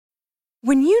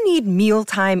When you need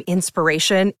mealtime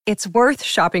inspiration, it's worth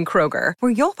shopping Kroger,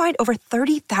 where you'll find over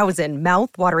 30,000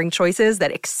 mouth-watering choices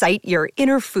that excite your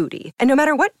inner foodie. And no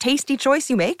matter what tasty choice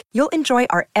you make, you'll enjoy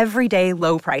our everyday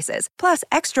low prices, plus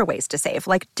extra ways to save,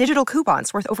 like digital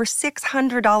coupons worth over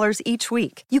 $600 each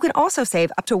week. You can also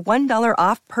save up to $1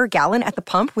 off per gallon at the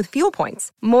pump with fuel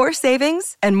points. More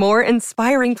savings and more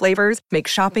inspiring flavors make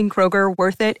shopping Kroger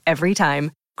worth it every time.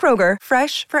 Kroger,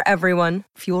 fresh for everyone.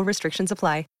 Fuel restrictions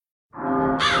apply.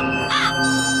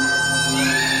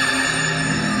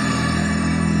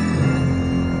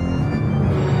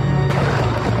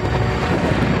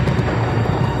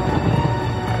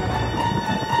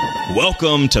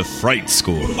 Welcome to Fright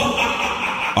School.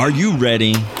 Are you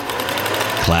ready?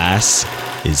 Class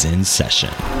is in session.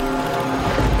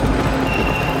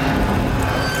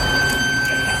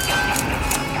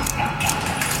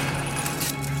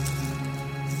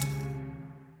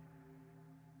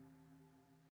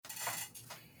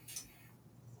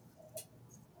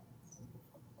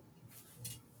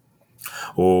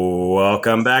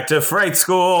 Welcome back to Fright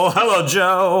School. Hello,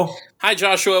 Joe. Hi,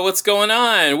 Joshua. What's going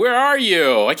on? Where are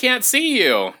you? I can't see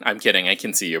you. I'm kidding. I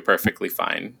can see you perfectly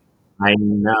fine. I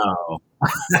know.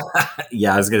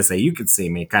 Yeah, I was going to say, you could see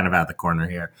me kind of out the corner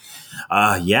here.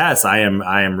 Yes, I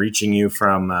am reaching you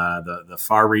from the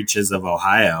far reaches of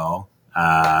Ohio,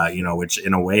 which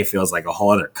in a way feels like a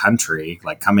whole other country,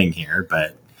 like coming here.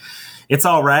 But it's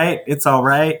all right. It's all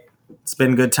right. It's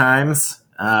been good times,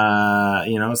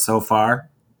 so far.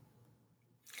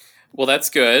 Well, that's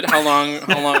good. How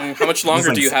much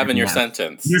longer do you have in your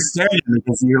sentence? You're staring at me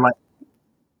because you're like,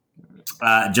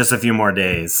 just a few more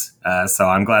days. So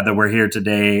I'm glad that we're here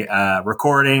today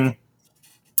recording.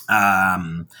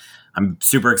 I'm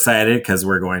super excited because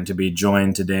we're going to be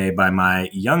joined today by my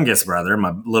youngest brother,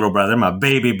 my little brother, my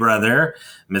baby brother,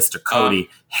 Mr. Cody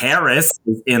Harris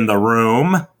is in the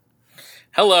room.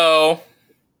 Hello.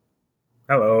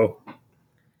 Hello.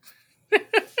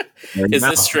 Is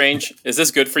this strange? Is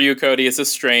this good for you, Cody? Is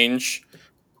this strange?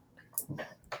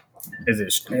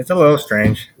 It's a little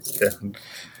strange.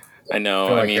 I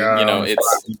know.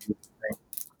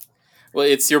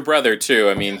 It's your brother too.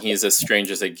 I mean, he's as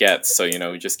strange as it gets. So,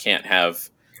 we just can't have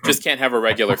a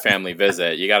regular family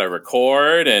visit. You got to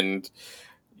record and,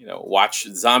 watch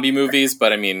zombie movies.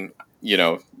 But I mean,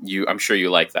 I'm sure you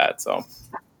like that. So.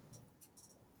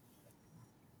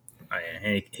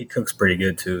 He cooks pretty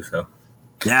good too. So.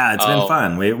 Yeah, it's been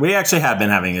fun. We actually have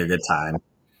been having a good time.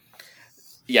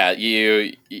 Yeah,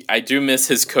 I do miss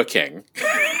his cooking.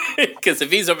 Because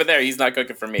if he's over there, he's not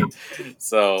cooking for me.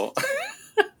 So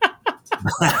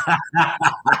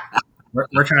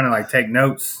we're trying to take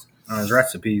notes on his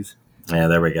recipes. Yeah,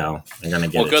 there we go. They're gonna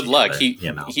get. Well, good luck.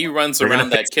 He runs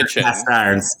around that kitchen. Cast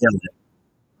iron skillet.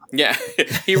 Yeah,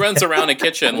 he runs around a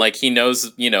kitchen like he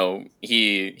knows.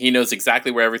 He knows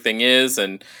exactly where everything is,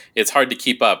 and it's hard to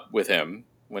keep up with him.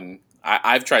 When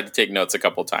I've tried to take notes a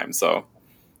couple times, so.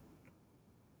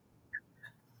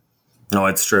 No,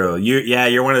 it's true.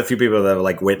 You're one of the few people that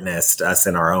have witnessed us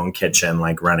in our own kitchen,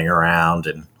 running around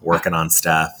and working on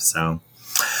stuff. So,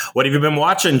 what have you been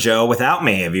watching, Joe? Without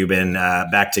me, have you been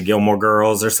back to Gilmore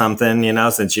Girls or something?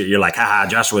 Since you're like, haha,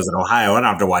 Joshua's in Ohio, I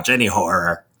don't have to watch any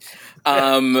horror.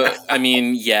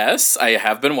 Yes, I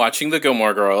have been watching the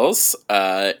Gilmore Girls.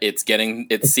 It's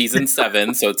season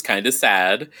 7, so it's kind of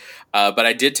sad. But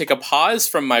I did take a pause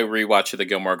from my rewatch of the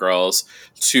Gilmore Girls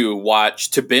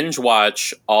to binge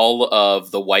watch all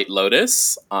of The White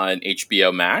Lotus on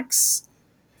HBO Max.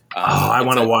 I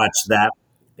want to watch that.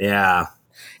 Yeah.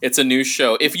 It's a new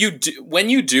show.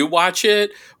 When you do watch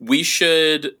it,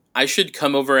 I should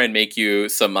come over and make you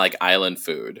some island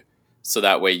food. So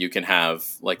that way you can have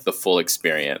the full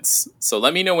experience. So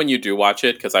let me know when you do watch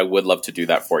it, because I would love to do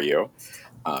that for you.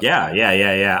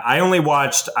 Yeah. I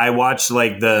watched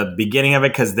the beginning of it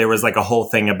because there was a whole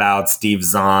thing about Steve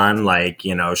Zahn,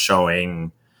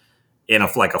 showing in a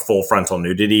full frontal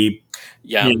nudity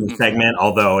segment,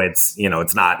 although it's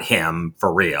not him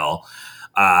for real.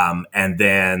 And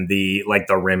then the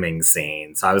rimming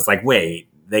scene. So I was like, wait,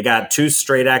 they got 2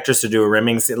 straight actors to do a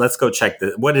rimming scene. Let's go check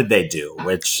what did they do?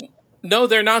 No,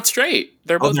 they're not straight.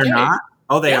 They're both they're gay. not?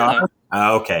 Oh, they are?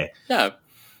 Okay. Yeah.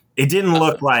 It didn't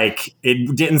look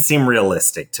it didn't seem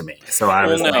realistic to me. So I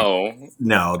was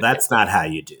no, that's not how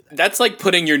you do that. That's like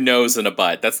putting your nose in a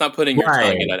butt. That's not putting your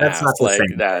tongue in an ass. Not the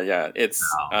same. That. Yeah. It's,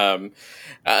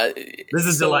 this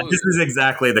is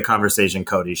exactly the conversation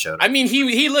Cody showed. I mean,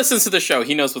 he listens to the show.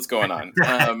 He knows what's going on.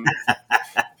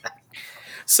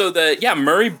 So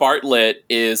Murray Bartlett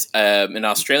is an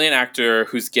Australian actor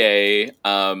who's gay.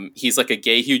 He's like a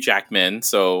gay Hugh Jackman.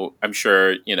 So I'm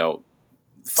sure,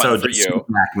 fun for just you. Hugh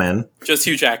Jackman Just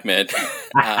Hugh Jackman.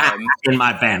 in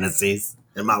my fantasies.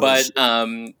 In my But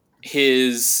wishes.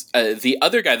 his the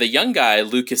other guy, the young guy,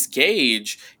 Lucas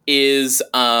Gage, is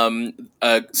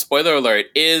spoiler alert,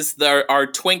 is our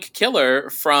twink killer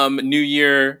from New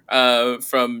Year's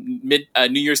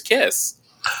Kiss.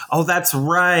 Oh, that's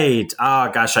right.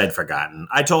 Oh gosh, I'd forgotten.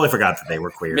 I totally forgot that they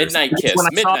were queers. Midnight Kiss. When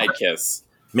I saw Midnight Kiss.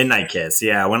 Midnight Kiss.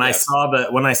 Yeah, when Yes.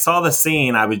 I saw the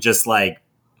scene, I was just like,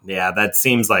 yeah, that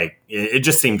seems like it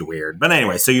just seemed weird. But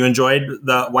anyway, so you enjoyed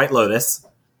the White Lotus?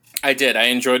 I did. I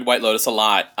enjoyed White Lotus a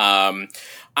lot.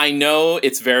 I know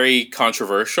it's very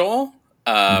controversial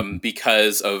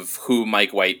because of who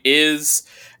Mike White is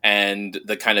and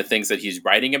the kind of things that he's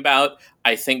writing about.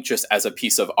 I think just as a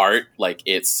piece of art, like,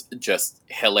 it's just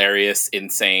hilarious,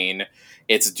 insane.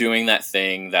 It's doing that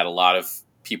thing that a lot of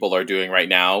people are doing right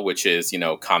now, which is,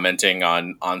 commenting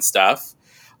on stuff.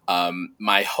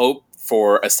 My hope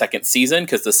for a second season,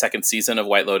 because the second season of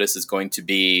White Lotus is going to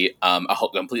be a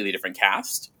completely different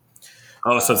cast.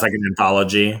 Oh, so it's like an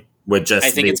anthology with just. I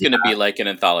think it's going to be like an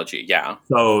anthology, yeah.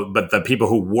 So, but the people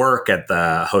who work at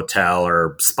the hotel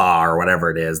or spa or whatever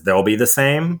it is, they'll be the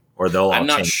same, or they'll all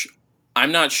change.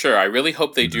 I'm not sure. I really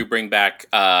hope they do bring back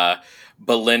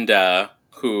Belinda,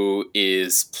 who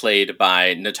is played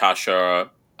by Natasha.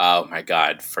 Oh my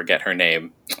God, forget her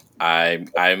name. I'm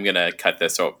gonna cut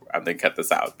this. I'm gonna cut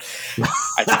this out.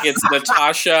 I think it's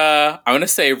Natasha. I want to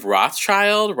say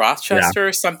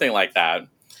Rochester, something like that.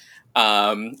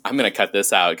 I'm going to cut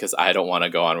this out because I don't want to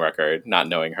go on record not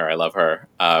knowing her. I love her.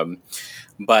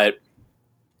 But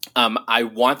I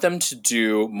want them to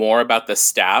do more about the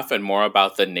staff and more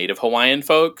about the Native Hawaiian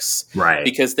folks. Right.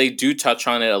 Because they do touch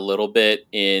on it a little bit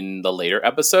in the later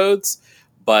episodes,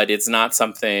 but it's not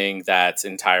something that's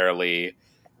entirely,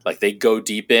 like, they go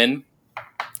deep in.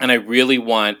 And I really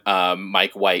want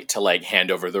Mike White to, like,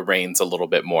 hand over the reins a little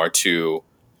bit more to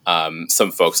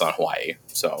some folks on Hawaii.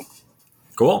 So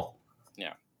cool.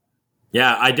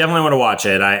 Yeah, I definitely want to watch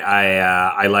it.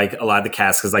 I like a lot of the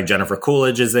cast because, like, Jennifer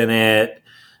Coolidge is in it.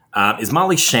 Is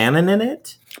Molly Shannon in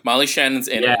it? Molly Shannon's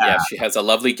in it. Yeah, she has a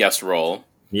lovely guest role.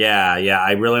 Yeah.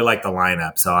 I really like the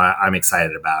lineup, so I'm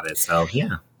excited about it. So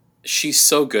yeah, she's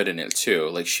so good in it too.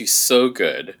 Like, she's so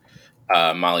good,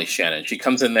 Molly Shannon. She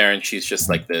comes in there and she's just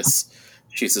like this.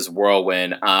 She's this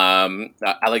whirlwind.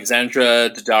 Alexandra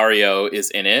Daddario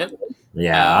is in it.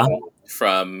 Yeah,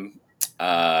 from.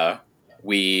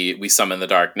 We Summon the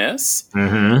Darkness.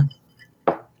 Mm-hmm.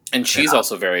 And she's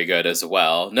also very good as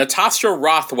well. Natasha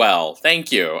Rothwell.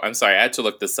 Thank you. I'm sorry, I had to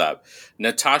look this up.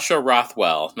 Natasha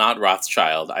Rothwell, not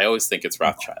Rothschild. I always think it's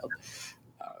Rothschild.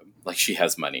 Like, she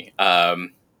has money.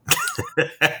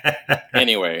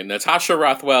 Anyway, Natasha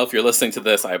Rothwell, if you're listening to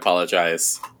this, I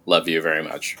apologize. Love you very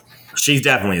much. She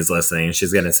definitely is listening.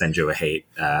 She's going to send you a hate.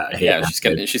 Yeah,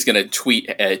 she's gonna tweet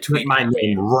my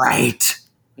name right.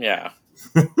 Yeah.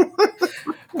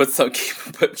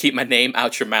 Keep my name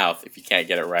out your mouth if you can't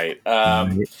get it right.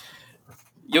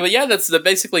 Yeah, that's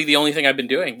basically the only thing I've been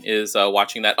doing is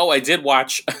watching that. Oh, I did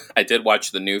watch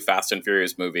the new Fast and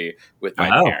Furious movie with my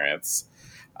parents,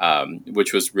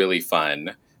 which was really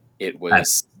fun. It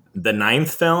was the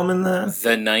ninth film in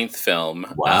the ninth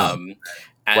film. Wow.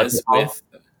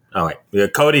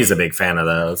 Cody's a big fan of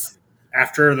those.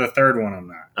 After the third one, I'm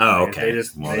not. Oh, okay. They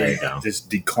just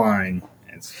decline.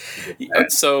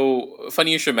 So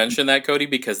funny you should mention that, Cody,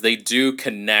 because they do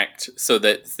connect, so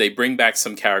that they bring back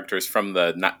some characters from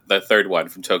the third one,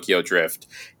 from Tokyo Drift,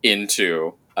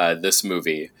 into this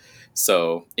movie.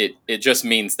 So it just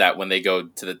means that when they go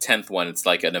to the 10th one, it's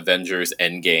like an Avengers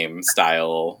Endgame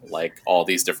style, like all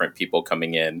these different people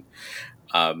coming in.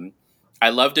 I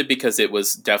loved it because it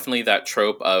was definitely that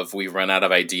trope of we run out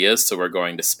of ideas, so we're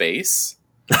going to space.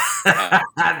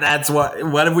 That's what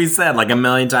have we said like a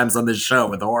million times on this show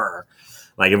with horror.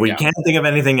 Like, if we can't think of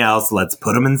anything else, let's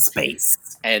put them in space.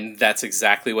 And that's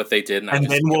exactly what they did. And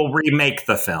then we'll remake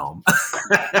the film.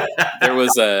 There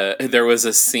was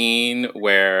a scene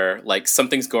where, like,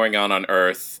 something's going on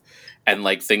Earth, and,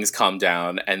 like, things calm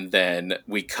down, and then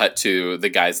we cut to the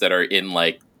guys that are in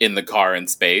the car in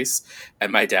space,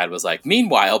 and my dad was like,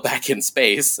 "Meanwhile, back in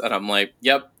space," and I'm like,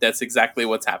 "Yep, that's exactly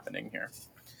what's happening here."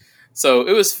 So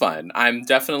it was fun. I'm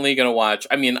definitely going to watch.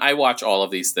 I mean, I watch all of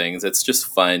these things. It's just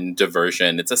fun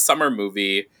diversion. It's a summer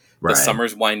movie. Right. The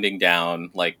summer's winding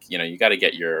down. Like, you got to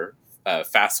get your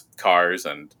fast cars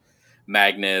and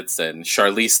magnets, and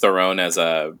Charlize Theron as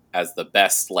the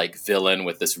best, like, villain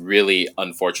with this really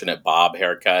unfortunate bob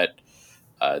haircut.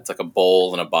 It's like a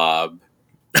bowl and a bob.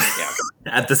 Yeah.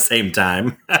 At the same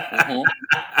time. Mm-hmm.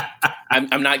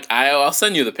 I'll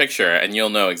send you the picture and you'll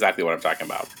know exactly what I'm talking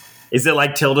about. Is it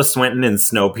like Tilda Swinton in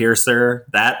Snowpiercer?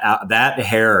 That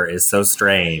hair is so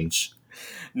strange.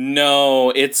 No,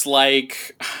 it's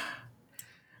like,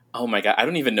 oh my god, I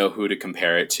don't even know who to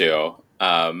compare it to.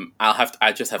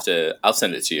 I'll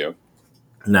send it to you.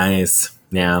 Nice.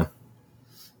 Yeah.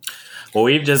 Well,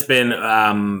 we've just been,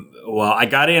 I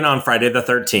got in on Friday the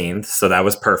 13th, so that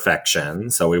was perfection.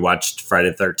 So we watched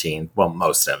Friday the 13th. Well,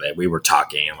 most of it. We were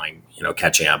talking and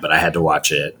catching up, but I had to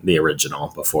watch it, the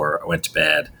original, before I went to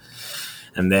bed.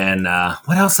 And then,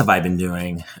 what else have I been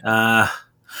doing? I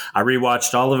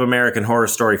rewatched all of American Horror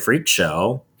Story Freak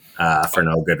Show for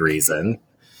no good reason.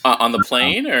 On the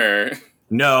plane, or?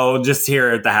 No, just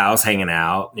here at the house hanging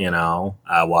out,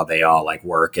 while they all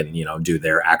work and, do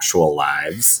their actual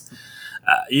lives.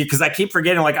 Because I keep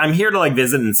forgetting, I'm here to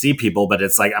visit and see people, but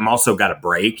it's I'm also got a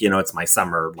break. It's my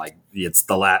summer, it's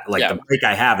the break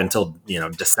I have until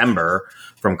December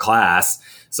from class.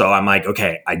 So I'm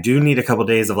okay, I do need a couple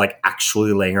days of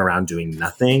actually laying around doing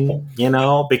nothing,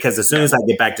 because as soon as I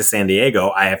get back to San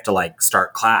Diego, I have to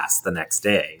start class the next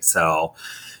day. So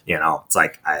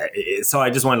it's so I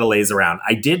just wanted to laze around.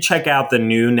 I did check out the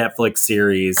new Netflix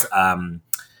series,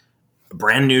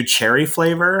 brand new cherry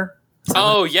flavor.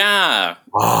 Oh yeah.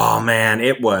 Oh man,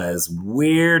 it was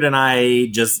weird, and I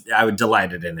was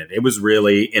delighted in it. It was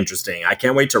really interesting. I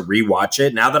can't wait to rewatch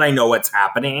it now that I know what's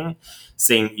happening.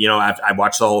 Seeing, I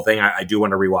watched the whole thing. I do want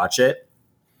to rewatch it.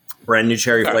 Brand new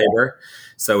cherry flavor.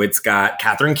 So it's got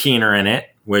Catherine Keener in it,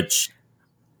 which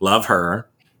love her.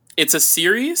 It's a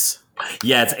series?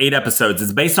 Yeah, it's 8 episodes.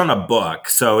 It's based on a book,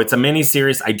 so it's a mini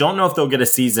series. I don't know if they'll get a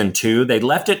season 2. They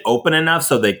left it open enough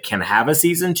so they can have a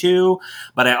season 2,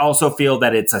 but I also feel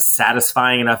that it's a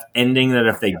satisfying enough ending that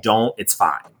if they don't, it's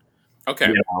fine.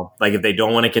 Okay. If they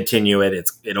don't want to continue it,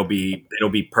 it'll be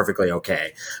perfectly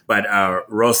okay. But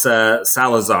Rosa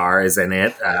Salazar is in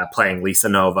it, playing Lisa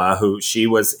Nova, who she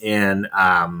was in.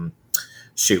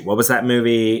 What was that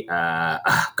movie?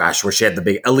 Where she had the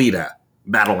big Alita,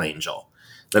 Battle Angel.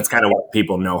 That's kind of what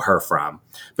people know her from.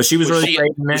 But she was really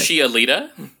great in it. Was she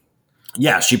Alita?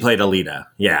 Yeah, she played Alita.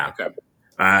 Yeah. Okay.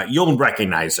 You'll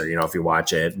recognize her, if you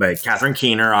watch it. But Catherine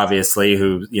Keener, obviously,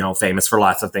 who, famous for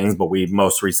lots of things, but we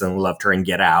most recently loved her in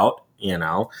Get Out,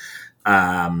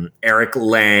 Eric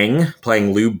Lang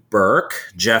playing Lou Burke,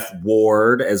 Jeff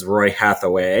Ward as Roy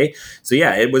Hathaway. So,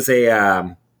 yeah, it was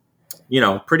a,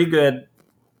 pretty good,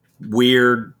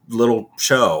 weird little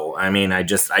show. I mean, I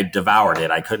devoured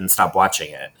it. I couldn't stop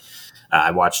watching it.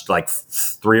 I watched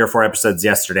 3 or 4 episodes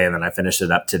yesterday, and then I finished it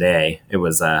up today. It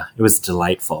was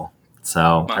delightful.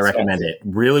 So I recommend it.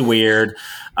 Really weird.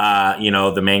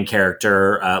 The main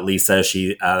character, Lisa,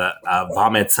 she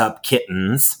vomits up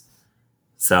kittens.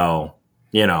 So,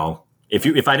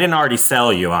 if I didn't already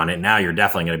sell you on it, now you're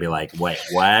definitely going to be like, wait,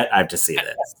 what? I have to see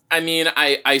this. I mean,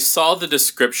 I saw the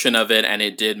description of it, and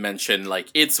it did mention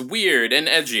it's weird and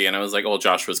edgy, and I was like, oh,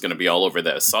 Joshua's going to be all over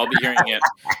this. So I'll be hearing it.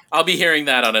 I'll be hearing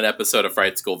that on an episode of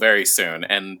Fright School very soon,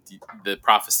 and the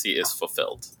prophecy is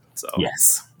fulfilled. So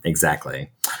yes, exactly.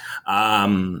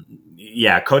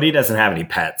 Cody doesn't have any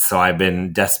pets, so I've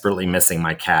been desperately missing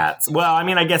my cats. Well, I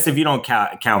mean, I guess if you don't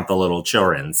count the little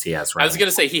children's he has, right? I was going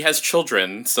to say he has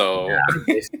children, so yeah.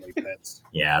 Basically pets.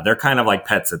 Yeah, they're kind of like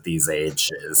pets at these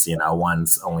ages.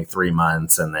 One's only 3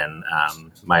 months, and then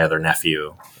my other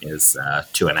nephew is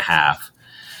 2.5.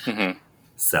 Mm-hmm.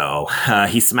 So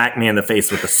he smacked me in the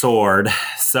face with a sword.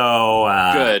 So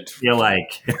good. I feel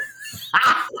like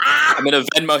I'm going to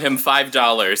Venmo him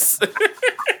 $5.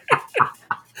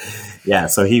 Yeah,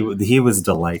 so he was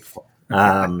delightful.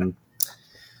 Cody,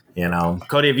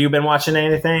 have you been watching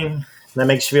anything that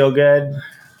makes you feel good?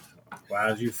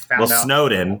 Well, as you found out,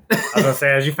 Snowden. I was gonna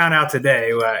say, as you found out today,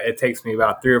 it takes me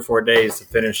about 3 or 4 days to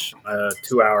finish a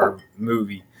 2-hour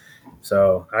movie.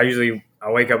 So I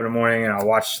wake up in the morning and I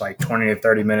watch 20 to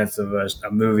 30 minutes of a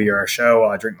movie or a show while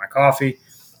I drink my coffee,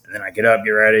 and then I get up, get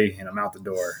ready, and I'm out the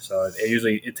door. So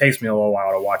it takes me a little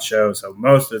while to watch shows. So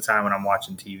most of the time when I'm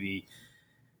watching TV,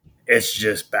 it's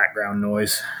just background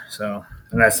noise. So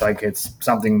unless it's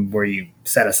something where you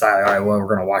set aside, all right, well, we're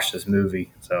going to watch this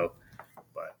movie. So,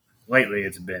 but lately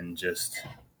it's been just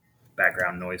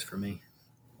background noise for me.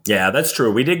 Yeah, that's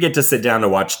true. We did get to sit down to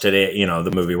watch today,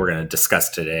 the movie we're going to discuss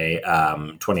today,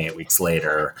 28 Weeks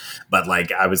Later. But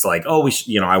I was like, oh,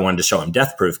 I wanted to show him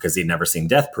Death Proof because he'd never seen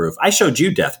Death Proof. I showed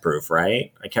you Death Proof,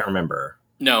 right? I can't remember.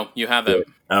 No, you haven't.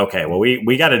 Okay, well,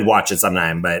 we got to watch it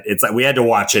sometime, but it's we had to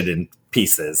watch it in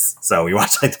pieces. So we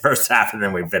watched the first half and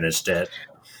then we finished it.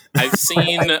 I've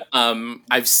seen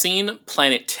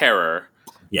Planet Terror,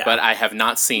 but I have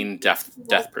not seen Death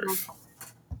Proof.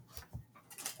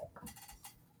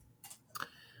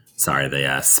 Sorry,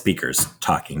 the speaker's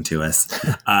talking to us.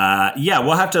 Yeah,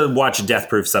 we'll have to watch Death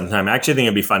Proof sometime. I actually think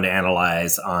it'd be fun to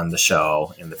analyze on the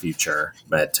show in the future.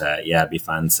 But yeah, it'd be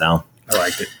fun. So I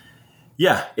liked it.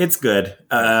 Yeah, it's good.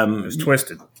 It was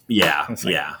twisted. Yeah,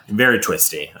 yeah, very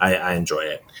twisty. I enjoy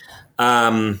it.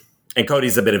 And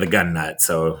Cody's a bit of a gun nut,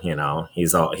 so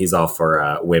he's all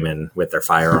for women with their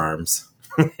firearms.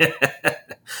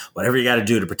 Whatever you got to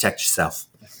do to protect yourself.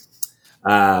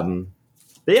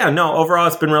 But yeah, no, overall,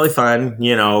 it's been really fun.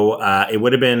 It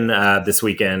would have been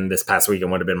this past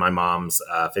weekend would have been my mom's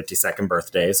 52nd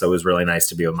birthday. So it was really nice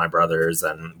to be with my brothers.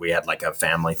 And we had like a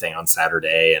family thing on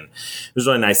Saturday. And it was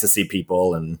really nice to see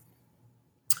people. And,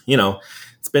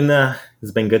 it's been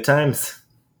good times.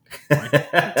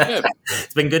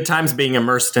 It's been good times being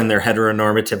immersed in their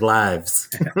heteronormative lives.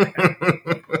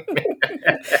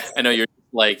 I know you're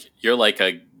like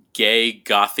a gay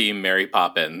gothy Mary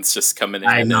Poppins just coming in.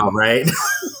 I know, right?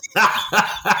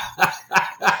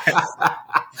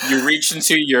 You reach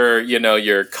into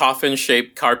your coffin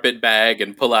shaped carpet bag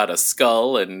and pull out a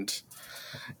skull and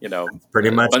pretty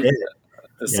much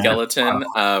a skeleton.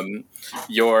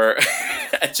 You're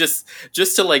just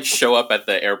to like show up at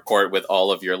the airport with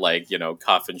all of your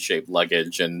coffin shaped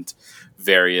luggage and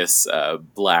various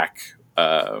black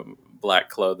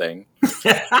clothing.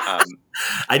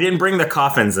 I didn't bring the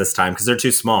coffins this time because they're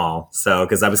too small. So,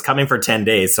 because I was coming for 10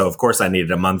 days, so of course I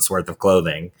needed a month's worth of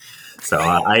clothing. So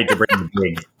I had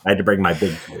to bring my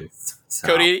big clothes. So.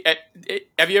 Cody,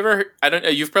 have you ever? I don't know.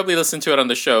 You've probably listened to it on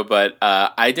the show, but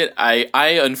I did.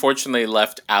 I unfortunately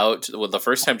left out. Well, the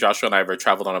first time Joshua and I ever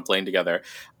traveled on a plane together,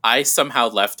 I somehow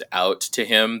left out to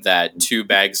him that 2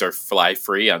 bags are fly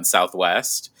free on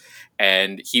Southwest,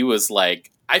 and he was like,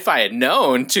 if I had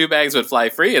known 2 bags would fly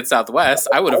free at Southwest,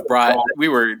 I would have brought, we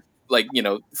were a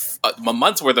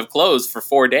month's worth of clothes for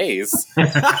 4 days.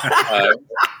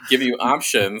 Give you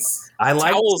options. I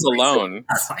like towels alone.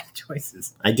 I like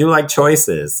choices. I do like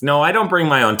choices. No, I don't bring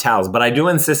my own towels, but I do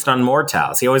insist on more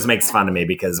towels. He always makes fun of me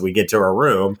because we get to a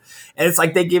room and it's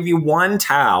like they give you 1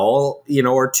 towel,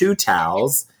 or 2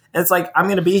 towels. And it's like, I'm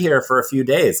going to be here for a few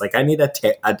days. Like, I need a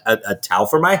towel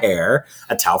for my hair,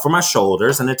 a towel for my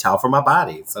shoulders, and a towel for my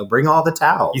body. So bring all the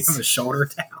towels. You have a shoulder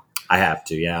towel? I have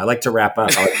to, yeah. I like to wrap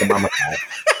up. I like the mama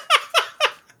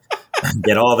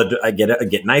towel.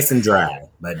 Get nice and dry.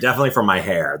 But definitely for my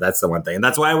hair. That's the one thing. And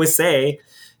that's why I always say,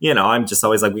 I'm just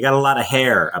always like, we got a lot of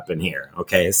hair up in here.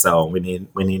 Okay, so we need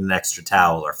an extra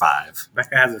towel or 5.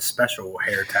 Becca has a special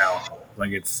hair towel.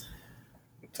 Like it's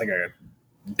like a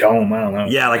dome. I don't know.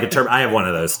 Yeah, like a turban. I have one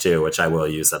of those too, which I will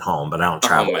use at home, but I don't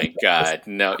travel. Oh my god,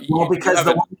 no! Well, because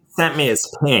the one you sent me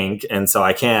is pink, and so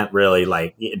I can't really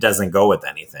it doesn't go with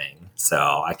anything, so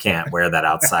I can't wear that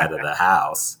outside of the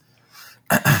house.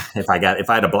 If I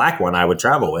had a black one, I would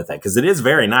travel with it because it is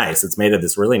very nice. It's made of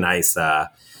this really nice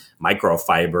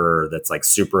microfiber that's like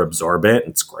super absorbent.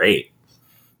 It's great.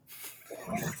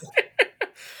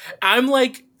 I'm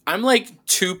like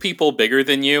 2 people bigger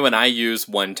than you, and I use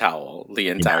 1 towel the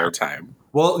entire time.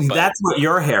 Well, that's what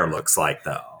your hair looks like,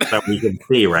 though, that we can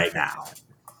see right now.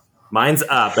 Mine's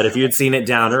up, but if you had seen it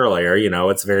down earlier,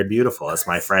 it's very beautiful, as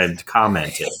my friend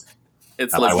commented.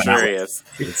 It's luxurious.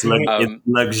 It's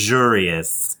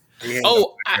luxurious.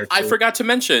 Oh, I forgot to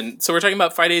mention. So we're talking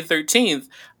about Friday the 13th.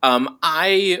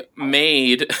 I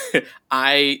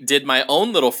did my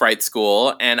own little fright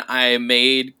school, and I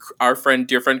made our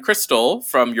dear friend Crystal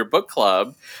from your book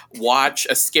club watch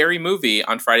a scary movie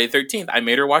on Friday the 13th. I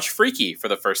made her watch Freaky for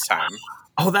the first time.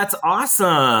 Oh, that's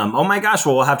awesome. Oh my gosh.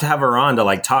 Well, we'll have to have her on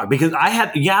to talk because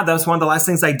that was one of the last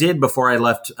things I did before I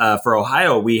left for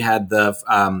Ohio. We had the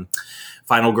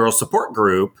Final Girl Support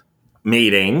Group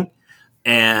meeting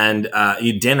and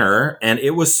dinner, and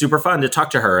it was super fun to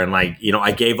talk to her. And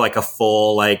I gave a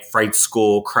full fright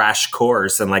school crash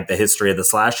course in the history of the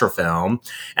slasher film,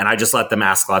 and I just let them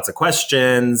ask lots of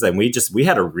questions, and we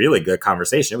had a really good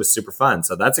conversation. It was super fun.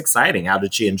 So that's exciting. How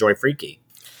did she enjoy Freaky?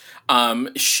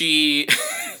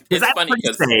 It's funny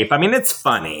because safe. I mean, it's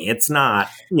funny. It's not.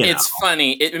 It's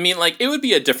funny. It would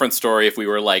be a different story if we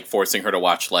were forcing her to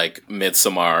watch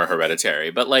Midsommar or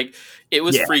Hereditary, but it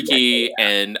was freaky. Yeah.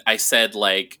 And I said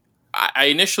I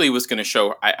initially was going to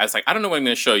show. I was like, I don't know what I'm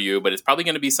going to show you, but it's probably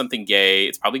going to be something gay.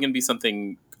 It's probably going to be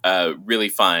something really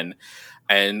fun.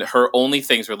 And her only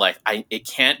things were it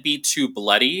can't be too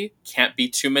bloody, can't be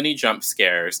too many jump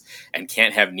scares, and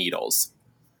can't have needles.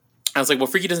 I was like, well,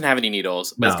 Freaky doesn't have any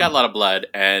needles, but It's got a lot of blood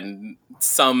and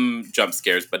some jump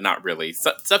scares, but not really.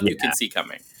 Stuff you can see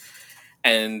coming.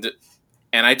 And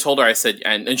I told her, I said,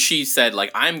 and she said,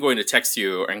 I'm going to text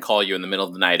you and call you in the middle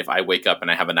of the night if I wake up and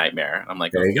I have a nightmare. And I'm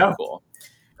like, there you go. Cool.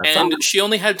 And she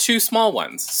only had 2 small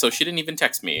ones, so she didn't even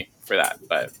text me for that.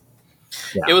 But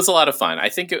Yeah. it was a lot of fun. I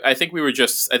think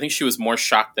she was more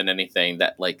shocked than anything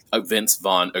that like Vince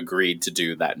Vaughn agreed to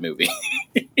do that movie.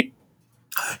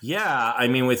 Yeah, I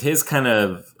mean, with his kind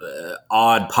of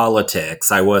odd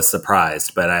politics, I was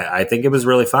surprised, but I think it was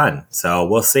really fun. So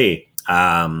we'll see.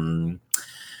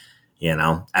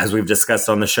 As we've discussed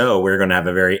on the show, we're going to have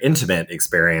a very intimate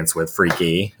experience with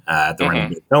Freaky at the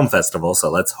Renegade Film Festival. So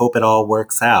let's hope it all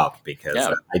works out, because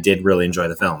I did really enjoy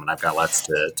the film, and I've got lots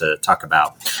to talk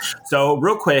about. So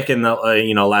real quick, in the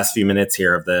last few minutes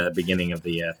here of the beginning of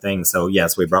the thing. So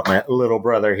yes, we brought my little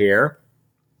brother here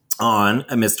on,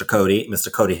 Mr.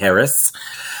 Cody Harris,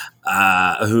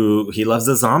 who he loves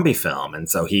a zombie film. And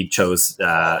so he chose,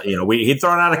 he'd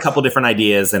thrown out a couple different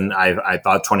ideas, and I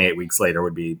thought 28 Weeks Later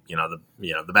would be,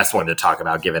 the best one to talk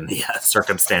about given the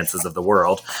circumstances of the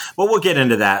world. But we'll get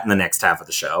into that in the next half of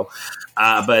the show.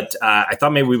 But I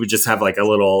thought maybe we would just have like a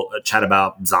little chat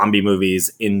about zombie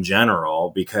movies in general,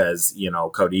 because,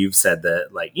 Cody, you've said that,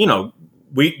 like,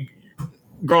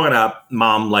 growing up,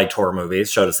 Mom liked horror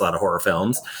movies, showed us a lot of horror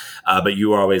films, but you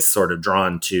were always sort of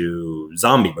drawn to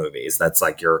zombie movies. That's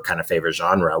like your kind of favorite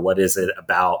genre. What is it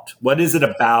about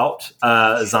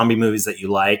zombie movies that you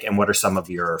like, and what are some of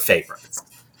your favorites?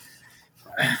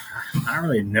 I don't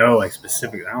really know, like,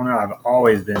 specifically. I don't know. I've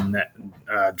always been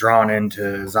drawn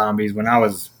into zombies. When I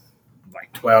was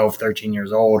like 12, 13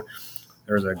 years old,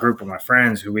 there was a group of my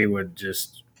friends who we would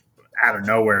just, out of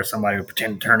nowhere, somebody would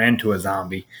pretend to turn into a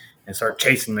zombie and start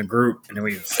chasing the group, and then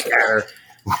we would scatter.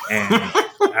 And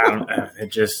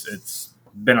it's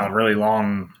been a really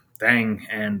long thing,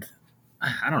 and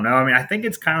I don't know. I mean, I think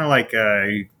it's kind of like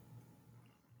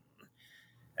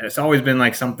it's always been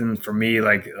like something for me,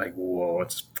 like whoa,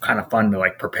 it's kind of fun to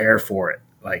like prepare for it,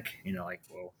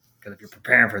 because if you're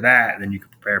preparing for that, then you can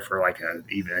prepare for like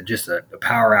even just a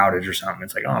power outage or something.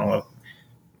 It's like, oh well,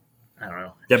 I don't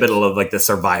know. Yeah, but I love like the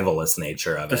survivalist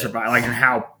nature of it. Like, and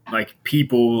how like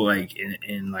people like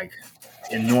in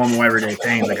normal everyday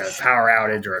things, like a power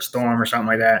outage or a storm or something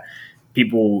like that,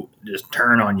 people just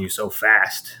turn on you so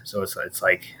fast. So it's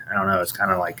like, I don't know. It's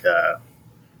kind of like a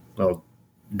little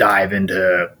dive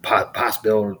into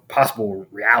possible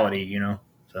reality,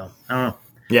 So I don't know.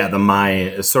 Yeah, the mind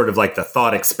is sort of like the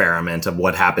thought experiment of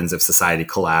what happens if society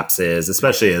collapses,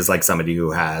 especially as like somebody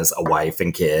who has a wife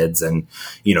and kids, and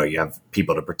you have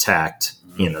people to protect.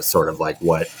 Sort of like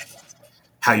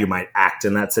how you might act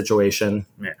in that situation.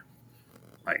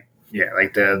 Yeah,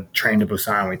 like the Train to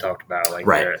Busan we talked about. Like,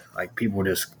 right. Like people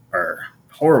just are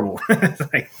horrible. It's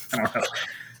like, I don't know.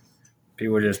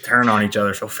 People just turn on each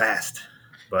other so fast.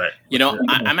 But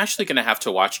I'm actually going to have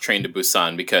to watch Train to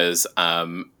Busan, because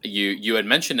you had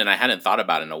mentioned, and I hadn't thought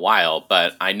about it in a while,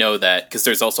 but I know that because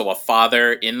there's also a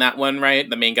father in that one, right?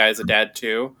 The main guy is a dad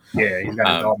too. Yeah, he's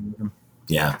got a dog with him.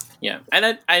 Yeah,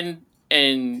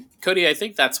 and Cody, I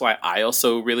think that's why I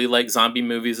also really like zombie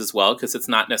movies as well, because it's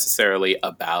not necessarily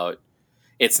about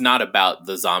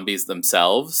the zombies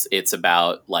themselves. It's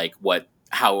about like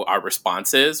how our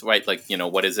response is, right? Like,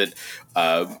 what is it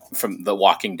from The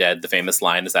Walking Dead? The famous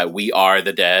line is that we are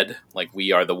the dead. Like,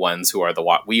 we are the ones who are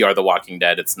we are the Walking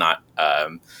Dead. It's not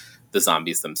the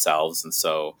zombies themselves. And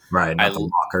so, right, not the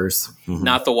walkers,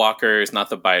 not the walkers, not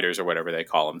the biters, or whatever they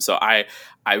call them. So I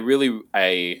really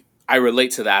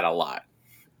relate to that a lot.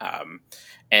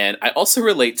 And I also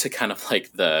relate to kind of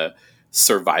like the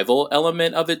survival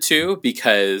element of it too,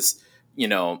 because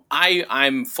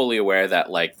I'm fully aware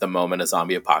that like the moment a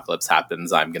zombie apocalypse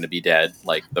happens, I'm going to be dead.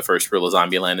 Like, the first rule of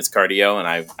Zombieland is cardio,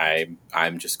 and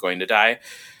I'm just going to die.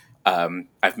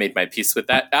 I've made my peace with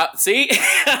that. See?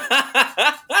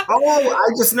 Oh, I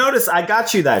just noticed. I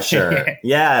got you that shirt.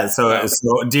 Yeah. So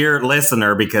dear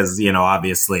listener, because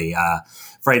obviously,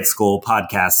 Fright School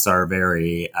podcasts are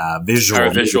very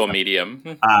visual medium.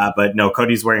 But no,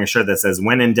 Cody's wearing a shirt that says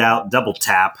 "When in doubt, double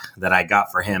tap," that I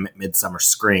got for him at Midsummer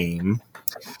Scream.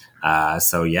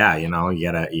 So yeah, you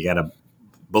gotta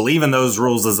believe in those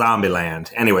rules of Zombieland.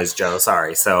 Anyways, Joe,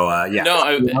 sorry. So yeah.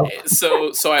 No,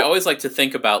 so I always like to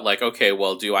think about like, okay,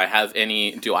 well, do I have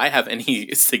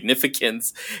any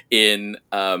significance in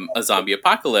a zombie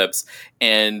apocalypse?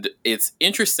 And it's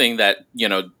interesting that,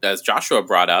 as Joshua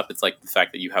brought up, it's like the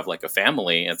fact that you have like a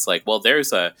family. It's like, well,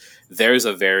 there's a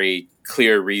very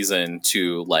clear reason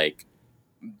to like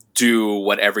do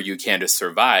whatever you can to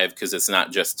survive, because it's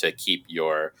not just to keep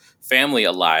your family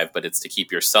alive, but it's to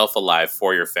keep yourself alive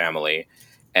for your family.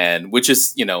 And which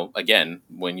is, again,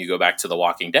 when you go back to The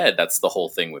Walking Dead, that's the whole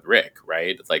thing with Rick,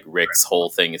 right? It's like Rick's whole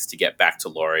thing is to get back to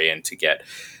Lori and to get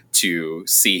to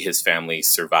see his family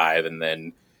survive.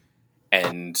 And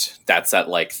that's at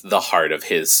like the heart of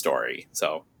his story.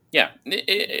 So Yeah,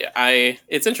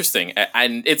 it's interesting,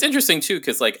 and it's interesting too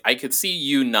because like I could see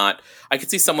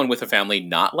someone with a family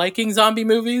not liking zombie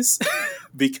movies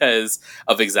because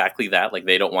of exactly that. Like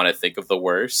they don't want to think of the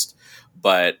worst,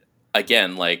 but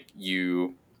again, like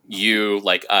you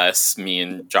like us, me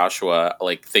and Joshua,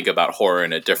 like think about horror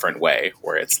in a different way,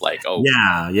 where it's like, oh,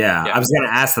 yeah. I was going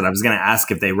to ask that. I was going to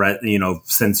ask if they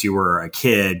since you were a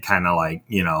kid, kind of like,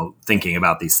 thinking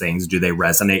about these things, do they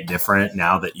resonate different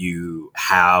now that you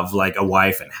have like a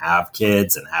wife and have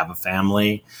kids and have a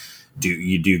family? Do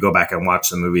you go back and watch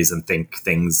the movies and think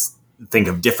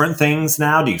of different things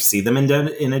now? Do you see them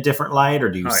in a different light, or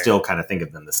do you still kind of think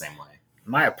of them the same way?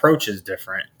 My approach is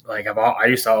different. Like I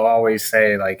used to always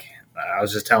say, like I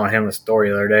was just telling him a story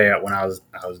the other day when I was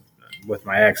with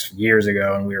my ex years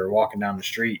ago, and we were walking down the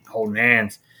street holding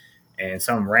hands, and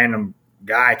some random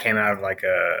guy came out of like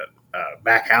a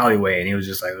back alleyway, and he was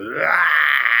just like,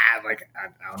 "Ah!" Like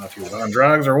I don't know if he was on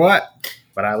drugs or what,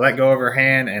 but I let go of her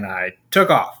hand and I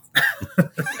took off.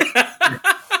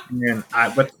 And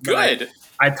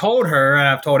I told her, and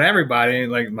I've told everybody,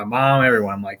 like my mom,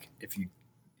 everyone, I'm like, if you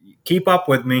keep up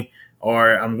with me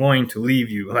or I'm going to leave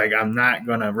you. Like, I'm not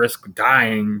going to risk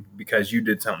dying because you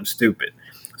did something stupid.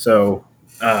 So,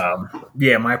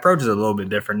 my approach is a little bit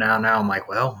different now. Now I'm like,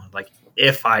 well, like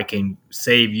if I can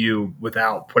save you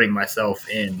without putting myself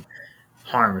in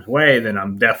harm's way, then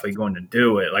I'm definitely going to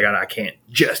do it. Like I can't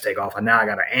just take off. And now I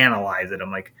got to analyze it. I'm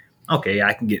like, okay,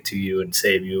 I can get to you and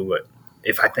save you. But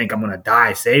if I think I'm going to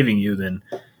die saving you, then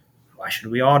why should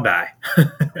we all die?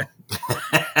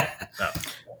 So.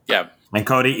 Yeah. And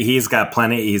Cody, he's got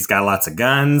plenty. He's got lots of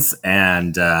guns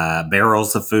and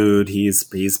barrels of food. He's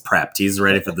prepped. He's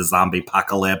ready for the zombie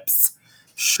apocalypse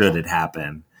should it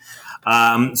happen.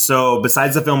 So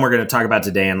besides the film we're going to talk about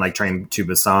today and like Train to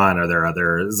Busan, are there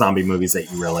other zombie movies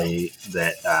that you really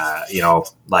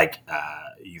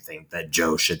you think that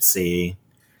Joe should see?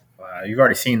 You've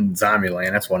already seen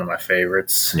Zombieland. That's one of my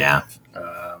favorites. Yeah.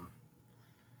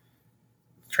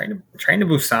 Train to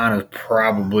Busan is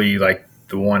probably like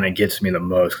the one that gets me the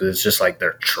most because it's just like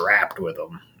they're trapped with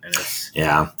them, and it's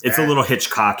a little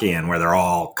Hitchcockian where they're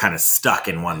all kind of stuck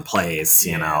in one place,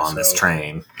 on this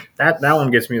train. That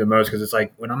one gets me the most because it's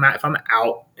like if I'm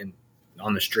out and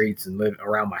on the streets and live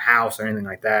around my house or anything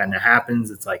like that, and it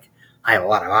happens, it's like I have a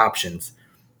lot of options.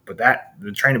 But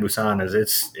the Train to Busan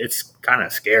it's kind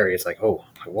of scary. It's like, oh,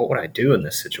 what would I do in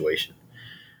this situation?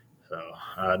 So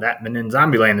and then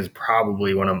Zombieland is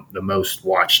probably one of the most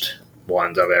watched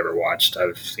ones I've ever watched.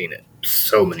 I've seen it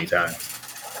so many times.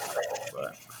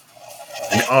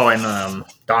 And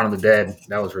Dawn of the Dead,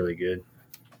 that was really good.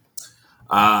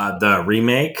 The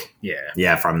remake,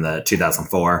 yeah, from the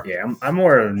 2004. Yeah, I'm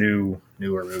more of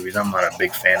newer movies. I'm not a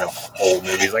big fan of old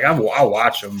movies. Like I'll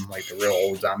watch them, like the real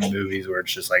old zombie movies where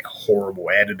it's just like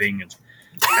horrible editing and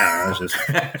it's just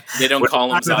they don't call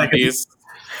them zombies.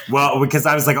 Well, because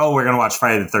I was like, oh, we're going to watch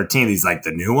Friday the 13th. He's like,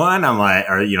 the new one? I'm like,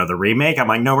 or, the remake? I'm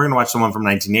like, no, we're going to watch the one from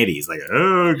 1980. He's like,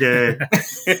 okay.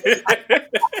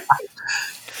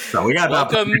 So we got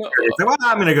welcome. Well,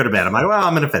 I'm going to go to bed. I'm like, well,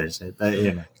 I'm going to finish it.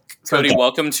 Cody,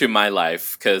 welcome to my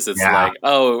life. Because it's like,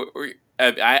 oh,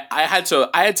 I had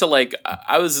to like,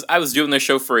 I was doing this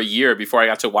show for a year before I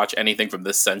got to watch anything from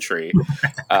this century.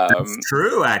 That's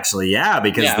true, actually. Yeah,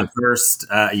 because the first,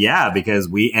 because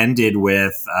we ended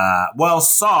with,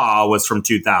 Saw was from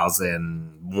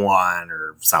 2001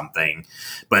 or something,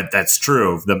 but that's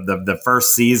true. The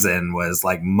first season was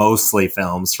like mostly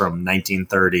films from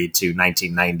 1930 to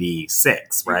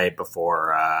 1996, right?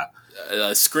 Before,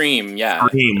 Scream,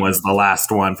 Scream was the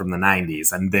last one from the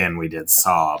 90s, and then we did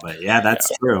Saw. But that's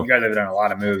true. You guys have done a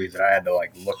lot of movies that I had to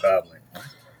like look up. Like,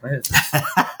 what is this?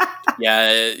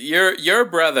 Yeah, your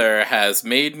brother has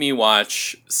made me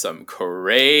watch some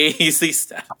crazy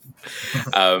stuff.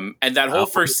 And that whole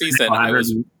first season, I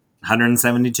was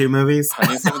 172 movies.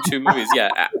 172 movies.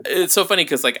 Yeah, it's so funny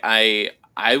because like I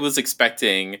was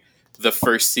expecting the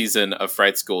first season of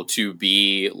Fright School to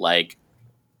be like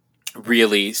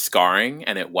really scarring,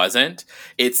 and it wasn't.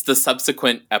 It's the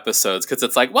subsequent episodes because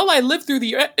it's like, well, I lived through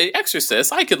The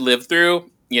Exorcist. I could live through,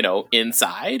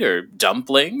 Inside or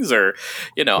Dumplings or,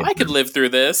 I could live through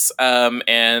this.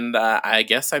 And I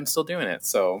guess I'm still doing it.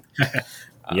 So.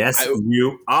 Yes,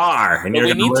 you are. And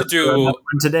we need to do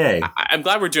today. I'm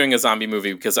glad we're doing a zombie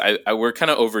movie because we're kind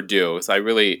of overdue.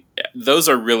 So those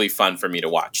are really fun for me to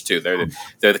watch too. They're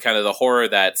the kind of the horror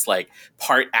that's like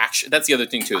part action. That's the other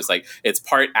thing too. Is like it's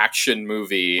part action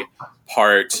movie,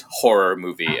 part horror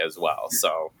movie as well.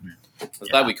 So I'm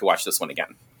glad we could watch this one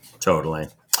again. Totally.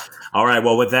 All right.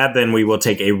 Well, with that, then we will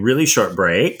take a really short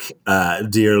break,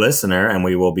 dear listener, and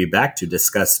we will be back to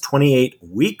discuss 28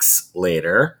 weeks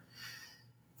later.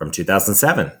 from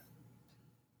 2007.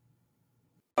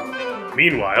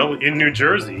 Meanwhile, in New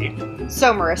Jersey...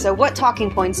 So, Marissa, what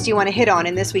talking points do you want to hit on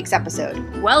in this week's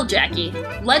episode? Well, Jackie,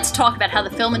 let's talk about how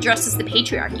the film addresses the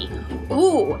patriarchy.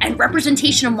 Ooh, and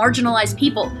representation of marginalized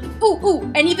people.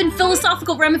 Ooh, and even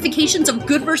philosophical ramifications of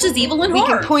good versus evil in We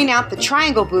horror. can point out the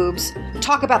triangle boobs,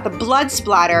 talk about the blood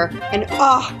splatter, and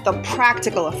the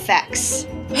practical effects.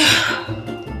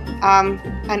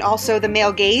 And also the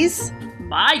male gaze.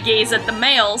 My gaze at the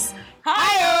males.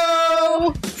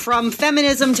 Hi-oh! From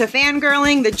feminism to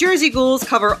fangirling, the Jersey Ghouls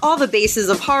cover all the bases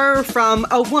of horror from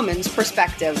a woman's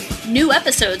perspective. New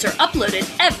episodes are uploaded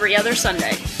every other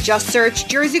Sunday. Just search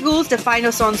Jersey Ghouls to find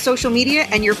us on social media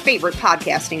and your favorite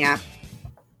podcasting app.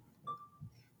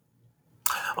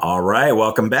 All right,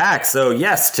 welcome back. So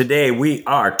yes, today we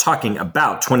are talking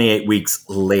about 28 Weeks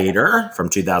Later from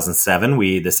 2007.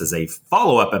 This is a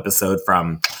follow-up episode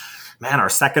from,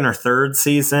 our second or third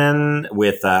season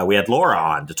with, we had Laura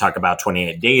on to talk about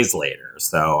 28 Days Later.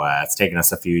 So it's taken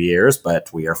us a few years,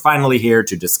 but we are finally here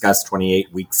to discuss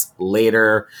 28 Weeks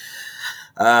Later.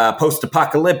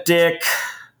 Post-apocalyptic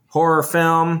horror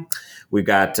film. We've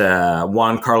got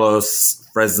Juan Carlos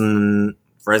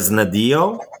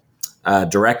Fresnadillo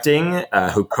directing,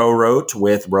 who co-wrote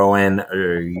with Rowan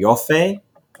Joffe.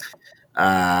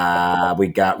 We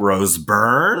got Rose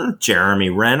Byrne, Jeremy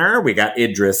Renner. We got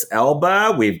Idris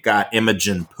Elba. We've got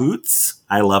Imogen Poots.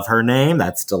 I love her name.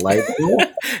 That's delightful.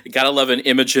 You gotta love an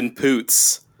Imogen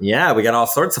Poots. Yeah, we got all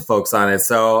sorts of folks on it.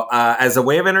 So as a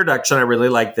way of introduction, I really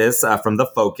like this from The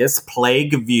Focus,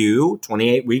 Plague View,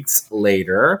 28 Weeks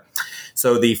Later.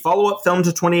 So the follow-up film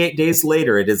to 28 Days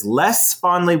Later, it is less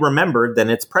fondly remembered than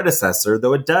its predecessor,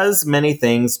 though it does many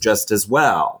things just as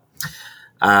well.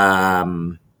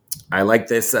 I like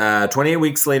this. 28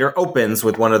 Weeks Later opens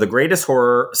with one of the greatest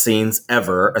horror scenes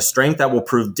ever, a strength that will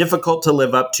prove difficult to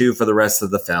live up to for the rest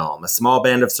of the film. A small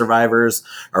band of survivors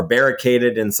are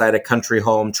barricaded inside a country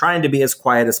home, trying to be as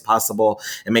quiet as possible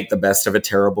and make the best of a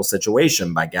terrible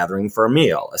situation by gathering for a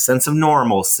meal, a sense of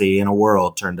normalcy in a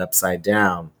world turned upside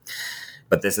down.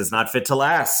 But this is not fit to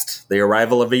last. The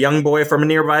arrival of a young boy from a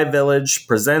nearby village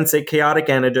presents a chaotic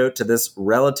antidote to this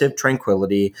relative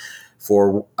tranquility,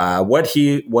 for what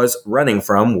he was running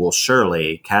from will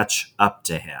surely catch up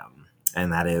to him.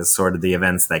 And that is sort of the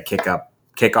events that kick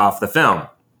off the film.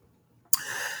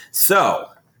 So,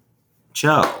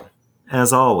 Joe,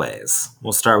 as always,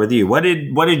 we'll start with you. What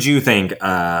did you think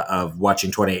of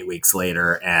watching 28 Weeks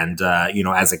Later and,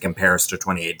 as it compares to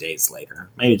 28 Days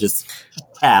Later? Maybe just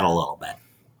chat a little bit.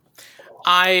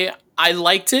 I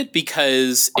liked it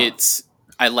because it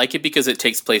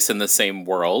takes place in the same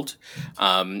world.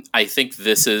 I think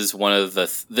this is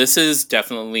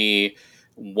definitely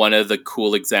one of the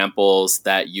cool examples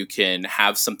that you can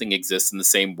have something exist in the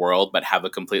same world, but have a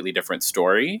completely different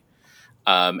story,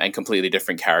 and completely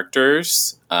different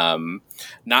characters.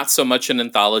 Not so much an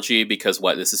anthology because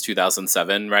this is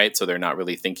 2007, right? So they're not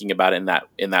really thinking about it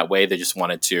in that way. They just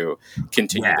wanted to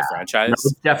continue the franchise. No,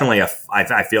 it's definitely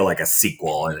I feel like a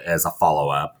sequel as a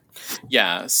follow-up.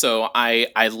 Yeah, so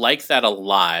I like that a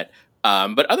lot.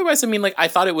 But otherwise, I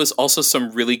thought it was also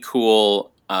some really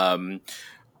cool. I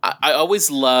always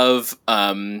love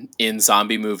in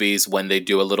zombie movies when they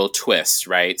do a little twist,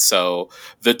 right? So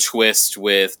the twist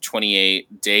with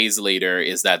 28 Days Later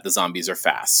is that the zombies are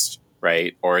fast,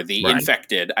 right? Or the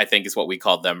infected, I think is what we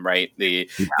called them, right? The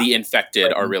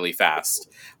infected are really fast.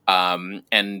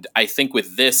 And I think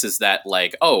with this is that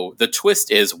the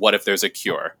twist is, what if there's a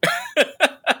cure?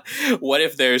 What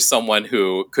if there's someone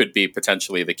who could be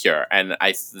potentially the cure? And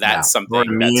that's something or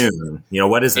immune.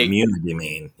 What does immunity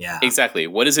mean? Yeah, exactly.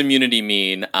 What does immunity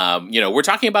mean? We're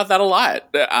talking about that a lot.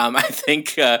 I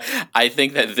think that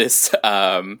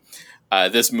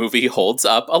this movie holds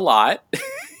up a lot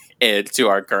to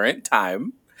our current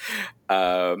time.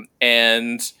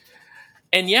 And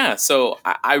yeah, so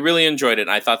I really enjoyed it.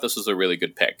 And I thought this was a really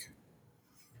good pick.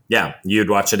 Yeah, you'd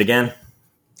watch it again?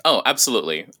 Oh,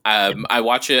 absolutely. I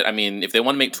watch it. If they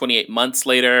want to make 28 months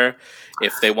later,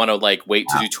 if they want to wait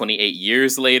to do 28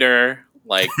 years later,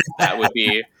 that would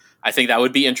be, I think that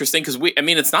would be interesting because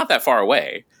it's not that far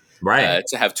away, right?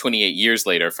 To have 28 years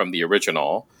later from the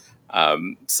original.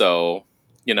 That's only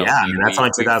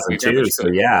 2002. So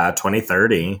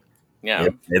 2030. Yeah,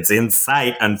 it's in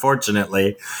sight,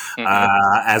 unfortunately.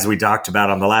 As we talked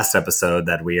about on the last episode,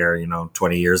 that we are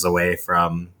 20 years away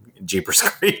from Jeepers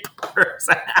Creepers.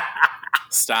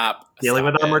 Stop dealing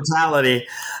with our mortality.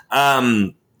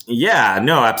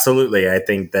 Absolutely. I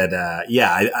think that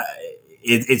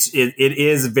it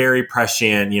is very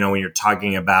prescient, when you're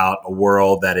talking about a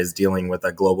world that is dealing with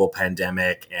a global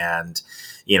pandemic, and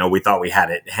we thought we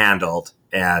had it handled.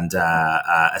 and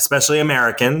especially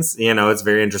Americans. You know, it's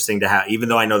very interesting to have, even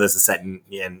though I know this is set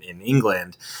in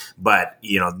England, but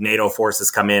you know, NATO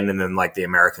forces come in, and then like the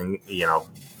American, you know,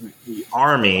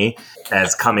 army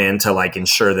has come in to like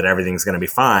ensure that everything's going to be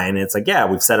fine. And it's like, yeah,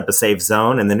 we've set up a safe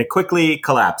zone, and then it quickly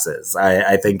collapses.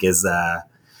 I think is a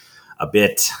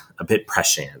bit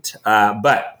prescient,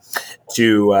 but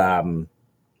to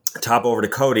top over to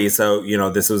Cody. So, you know,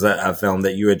 this was a film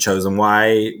that you had chosen.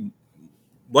 Why?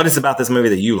 What is about this movie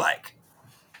that you like?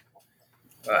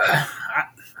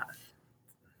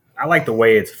 I like the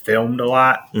way it's filmed a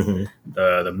lot. Mm-hmm.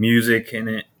 The music in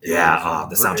it. The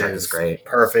soundtrack is great.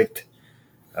 Perfect.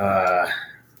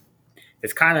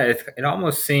 It's kind of, it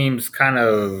almost seems kind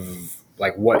of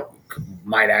like what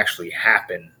might actually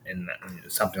happen in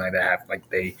something like that. Like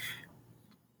they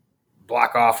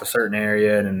block off a certain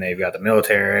area, and then they've got the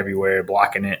military everywhere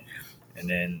blocking it. And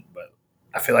then, but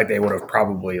I feel like they would have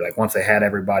probably, like, once they had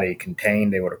everybody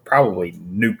contained, they would have probably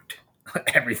nuked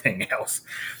everything else.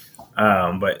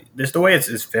 But just the way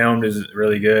it's filmed is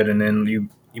really good. And then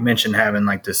you mentioned having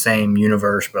like the same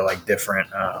universe, but like different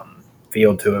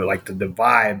feel to it. Like the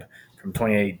vibe from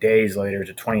 28 Days Later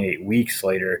to 28 Weeks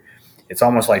Later, it's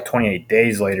almost like 28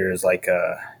 Days Later is like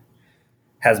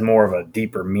has more of a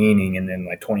deeper meaning, and then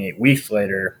like 28 Weeks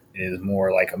Later is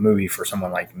more like a movie for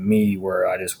someone like me, where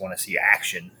I just want to see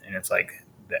action. And it's like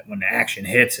that when the action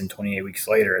hits in 28 Weeks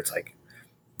Later, it's like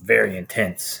very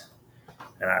intense.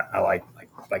 And I like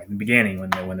in the beginning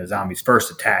when the zombies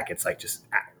first attack, it's like just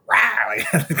right.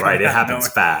 It happens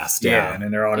fast. Yeah. And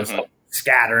then they're all just like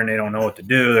scattering. They don't know what to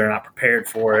do. They're not prepared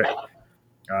for it.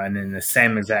 And then the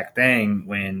same exact thing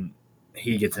when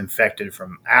he gets infected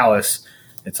from Alice,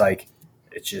 it's like,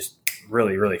 it's just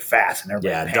really, really fast. And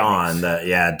everybody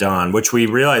Don, which we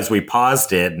realized we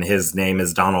paused it, and his name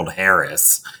is Donald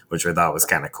Harris, which we thought was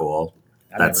kind of cool.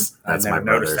 That's my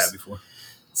brother's. That before.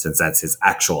 Since that's his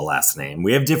actual last name.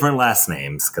 We have different last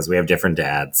names because we have different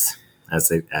dads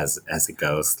as it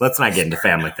goes. Let's not get into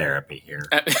family therapy here.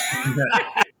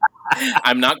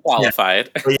 I'm not qualified.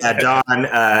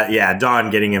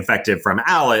 Don getting infected from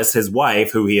Alice, his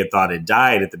wife, who he had thought had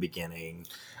died at the beginning.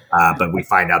 But we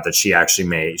find out that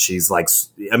she's like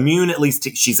immune, at least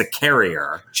she's a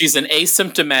carrier. She's an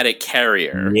asymptomatic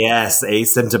carrier. Yes,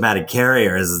 asymptomatic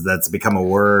carrier that's become a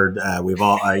word we've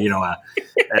all, a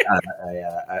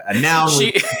noun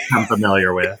we've become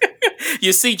familiar with.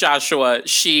 You see, Joshua,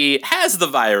 she has the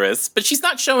virus, but she's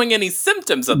not showing any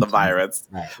symptoms of the virus.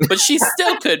 Right. But she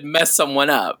still could mess someone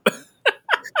up.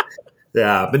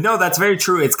 Yeah, but no, that's very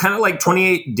true. It's kind of like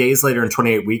 28 Days Later and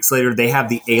 28 Weeks Later. They have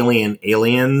the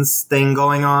aliens thing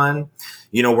going on,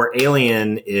 you know, where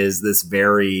Alien is this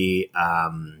very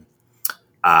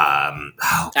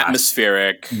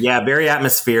atmospheric. Yeah, very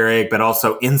atmospheric, but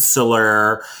also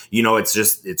insular. You know, it's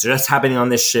just happening on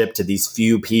this ship to these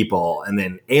few people, and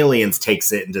then Aliens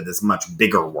takes it into this much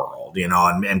bigger world, you know,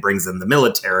 and brings in the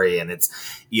military, and it's,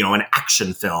 you know, an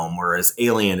action film, whereas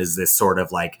Alien is this sort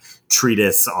of like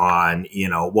treatise on, you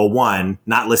know, well, one,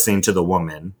 not listening to the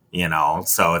woman, you know,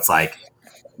 so it's like,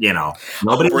 you know,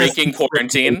 nobody breaking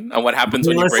quarantine and what happens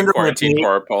when you break quarantine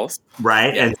for a pulse.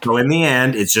 Right. Yeah. And so in the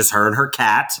end, it's just her and her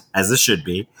cat, as it should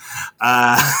be.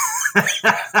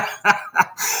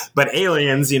 But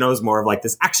Aliens, you know, is more of like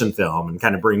this action film and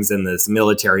kind of brings in this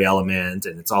military element,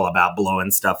 and it's all about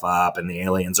blowing stuff up, and the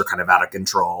aliens are kind of out of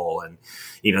control. And,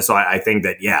 you know, so I think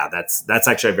that, yeah, that's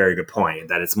actually a very good point,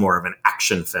 that it's more of an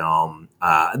action film.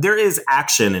 There is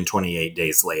action in 28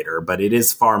 Days Later, but it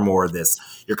is far more this,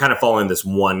 you're kind of following this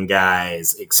one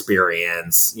guy's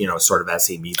experience, you know, sort of as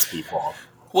he meets people.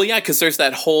 Well, yeah, because there's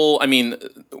that whole, I mean,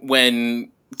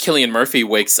 when Cillian Murphy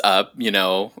wakes up, you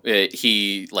know,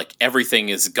 he, like, everything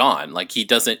is gone. Like, he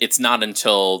doesn't, it's not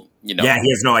until, you know. Yeah, he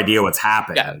has no idea what's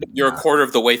happened. Yeah, you're a quarter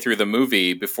of the way through the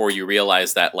movie before you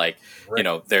realize that, like, you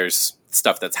know, there's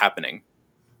stuff that's happening.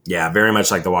 Yeah, very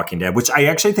much like The Walking Dead, which I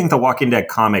actually think The Walking Dead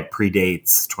comic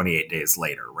predates 28 Days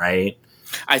Later, right?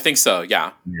 I think so,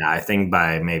 yeah. Yeah, I think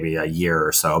by maybe a year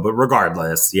or so. But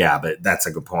regardless, yeah, but that's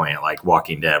a good point. Like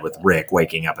Walking Dead with Rick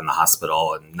waking up in the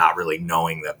hospital and not really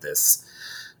knowing that this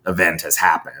event has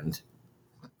happened.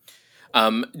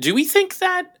 Do we think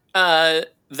that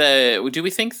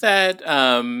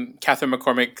Catherine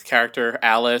McCormick's character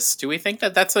Alice? Do we think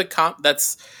that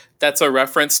that's a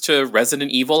reference to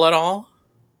Resident Evil at all?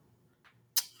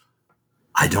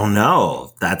 I don't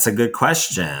know. That's a good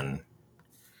question.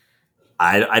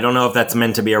 I don't know if that's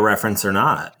meant to be a reference or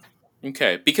not.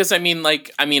 Okay, because I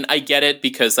get it,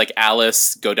 because like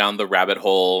Alice go down the rabbit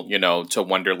hole, you know, to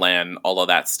Wonderland, all of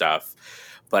that stuff.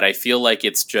 but I feel like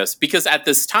it's just because at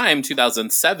this time,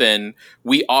 2007,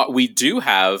 we do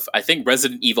have, I think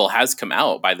Resident Evil has come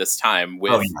out by this time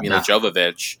with Mila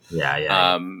Jovovich.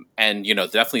 Yeah. And,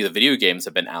 definitely the video games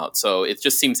have been out. So it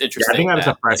just seems interesting. I think I was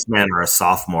a freshman or a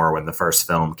sophomore when the first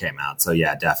film came out. So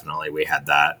yeah, definitely we had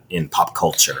that in pop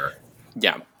culture.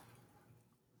 Yeah.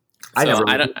 I never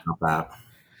really thought about that.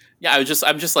 Yeah, I'm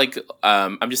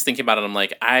just thinking about it. I'm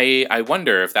like, I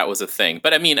wonder if that was a thing.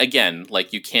 But I mean, again,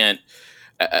 like you can't,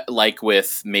 like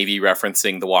with maybe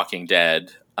referencing The Walking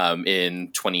Dead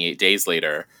in 28 Days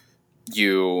Later,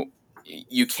 you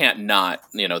can't not,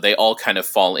 they all kind of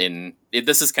fall in.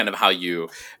 This is kind of how you,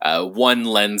 one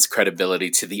lends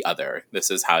credibility to the other. This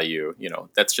is how you,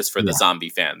 that's just for the zombie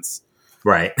fans.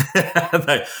 Right.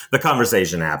 the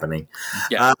conversation happening.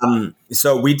 Yeah.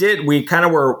 So we kind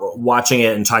of were watching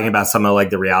it and talking about some of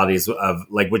like the realities of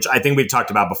like, which I think we've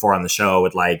talked about before on the show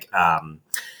with like,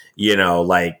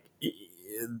 like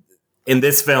in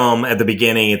this film at the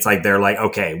beginning, it's like, they're like,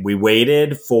 okay, we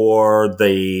waited for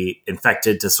the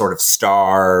infected to sort of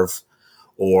starve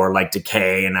or like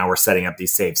decay. And now we're setting up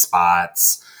these safe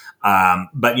spots.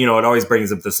 But it always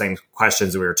brings up the same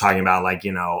questions we were talking about, like,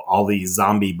 all these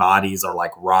zombie bodies are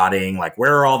like rotting, like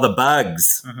where are all the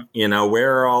bugs? Mm-hmm.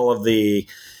 Where are all of the,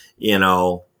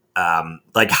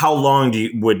 like how long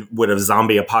would a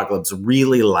zombie apocalypse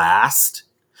really last?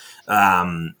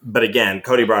 But again,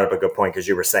 Cody brought up a good point because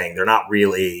you were saying they're not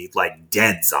really like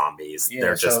dead zombies.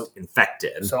 They're just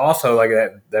infected. So also like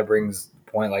that brings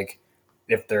the point, like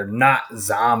if they're not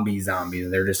zombies,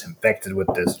 they're just infected with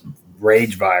this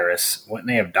rage virus, wouldn't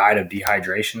they have died of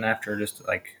dehydration after just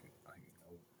like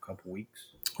a couple weeks?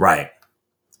 Right.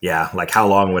 Yeah. Like how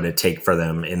long would it take for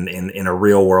them in a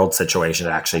real world situation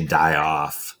to actually die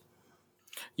off?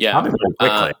 Yeah. Probably pretty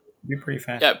quickly. Be pretty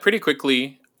fast. Yeah, pretty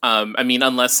quickly. I mean,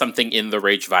 unless something in the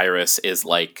rage virus is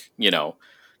like,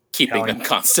 keeping them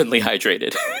constantly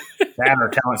hydrated. That or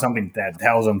telling something that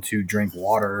tells them to drink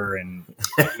water and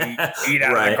eat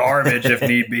out of the garbage if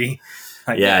need be.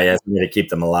 Like, yeah, to keep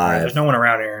them alive. There's no one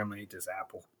around here. I'm going to eat this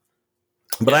apple.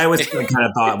 But I always kind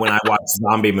of thought when I watch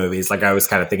zombie movies, like I always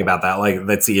kind of think about that. Like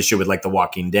that's the issue with like The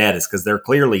Walking Dead is because they're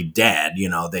clearly dead.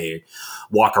 They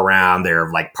walk around,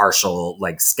 they're like partial,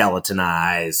 like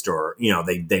skeletonized, or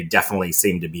they definitely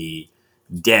seem to be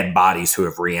dead bodies who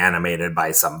have reanimated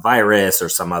by some virus or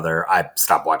some other. I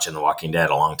stopped watching The Walking Dead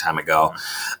a long time ago.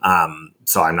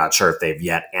 So I'm not sure if they've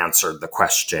yet answered the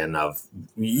question of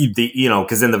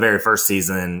because in the very first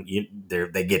season,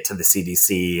 they get to the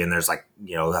CDC and there's like,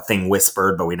 a thing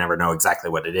whispered, but we never know exactly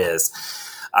what it is.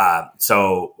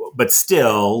 But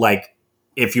still, like,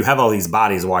 if you have all these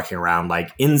bodies walking around,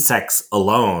 like insects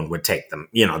alone would take them,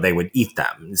 they would eat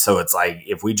them. So it's like,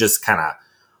 if we just kind of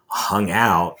hung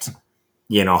out,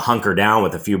 hunker down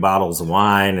with a few bottles of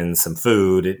wine and some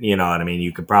food, you know what I mean?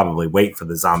 You could probably wait for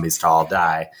the zombies to all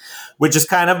die, which is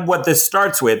kind of what this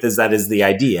starts with, is the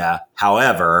idea.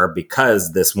 However,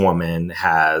 because this woman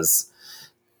has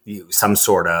some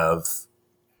sort of...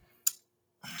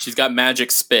 She's got magic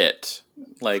spit.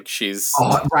 Like she's...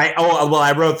 Oh, right. Oh, well,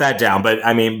 I wrote that down, but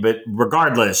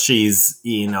regardless, she's,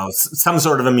 some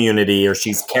sort of immunity or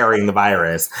she's carrying the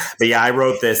virus. But yeah, I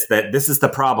wrote that this is the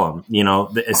problem,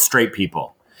 straight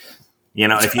people,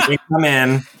 if you come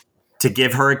in to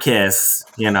give her a kiss,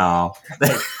 don't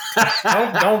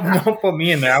put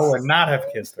me in there. I would not have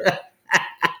kissed her.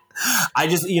 I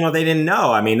just, they didn't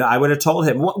know. I mean, I would have told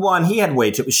him. One, he had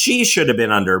way too... She should have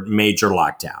been under major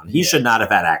lockdown. He should not have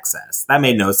had access. That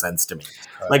made no sense to me.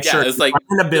 Like, sure, it's like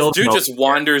this dude just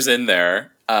wanders in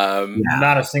there.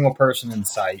 Not a single person in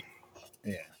sight.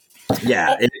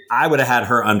 Yeah. I would have had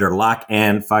her under lock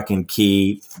and fucking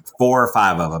key, 4 or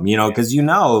 5 of them, because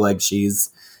like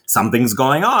something's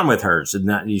going on with her.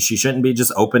 She shouldn't be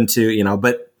just open to,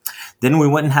 but then we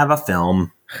wouldn't have a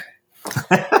film.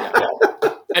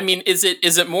 I mean, is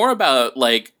it more about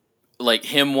like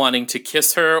him wanting to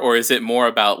kiss her, or is it more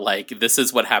about like this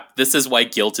is what happened? This is why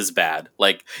guilt is bad.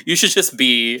 Like you should just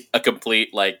be a complete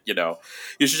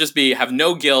you should just have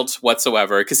no guilt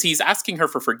whatsoever, because he's asking her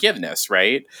for forgiveness,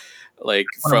 right? Like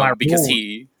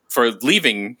for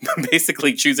leaving,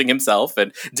 basically choosing himself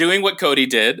and doing what Cody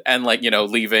did, and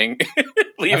leaving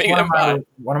him.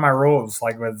 One of my rules,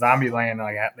 like with Zombieland,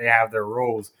 like they have their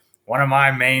rules. One of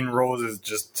my main rules is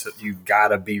just you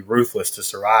gotta be ruthless to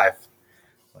survive.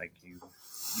 Like you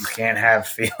can't have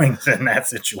feelings in that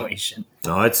situation.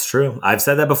 No, it's true. I've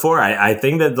said that before. I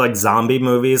think that like zombie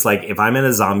movies, like if I'm in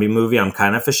a zombie movie, I'm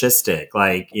kind of fascistic.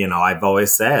 Like, I've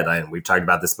always said, we've talked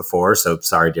about this before, so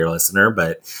sorry, dear listener,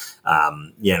 but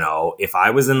if I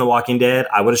was in The Walking Dead,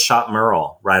 I would have shot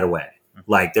Merle right away.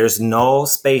 Like, there's no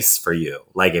space for you.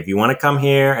 Like, if you want to come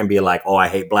here and be like, oh, I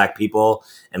hate black people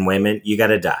and women, you got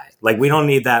to die. Like, we don't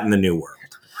need that in the new world.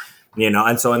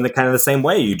 And so in the kind of the same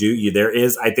way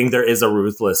I think there is a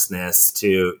ruthlessness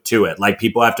to it. Like,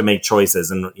 people have to make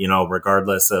choices, and,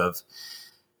 regardless of,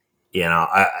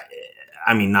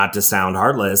 I mean, not to sound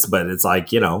heartless, but it's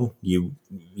like, you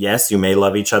may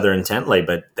love each other intently,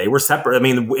 but they were separate. I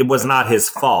mean, it was not his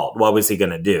fault. What was he going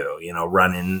to do?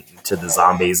 Run into the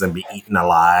zombies and be eaten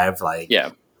alive? Like, yeah.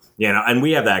 And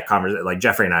we have that conversation. Like,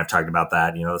 Jeffrey and I have talked about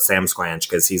that, Sam Squanch,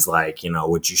 because he's like,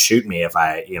 would you shoot me if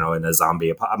I, in a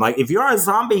zombie? I'm like, if you're a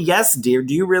zombie, yes, dear.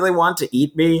 Do you really want to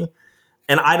eat me?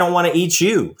 And I don't want to eat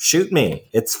you. Shoot me.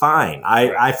 It's fine.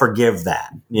 I forgive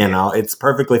that. It's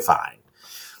perfectly fine.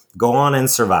 Go on and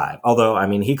survive. Although, I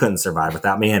mean, he couldn't survive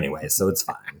without me anyway, so it's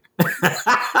fine.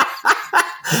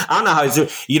 I don't know how he's doing.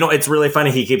 It's really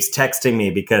funny. He keeps texting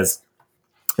me because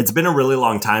it's been a really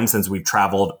long time since we've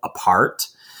traveled apart.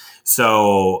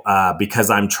 So because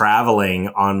I'm traveling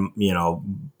on,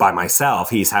 by myself,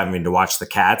 he's having to watch the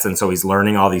cats. And so he's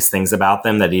learning all these things about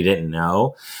them that he didn't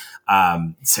know.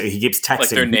 So he keeps texting. Like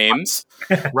their names?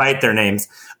 Right, their names.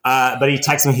 But he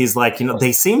texts me, he's like,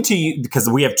 they seem to, because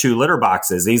we have 2 litter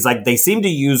boxes. He's like, they seem to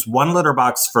use one litter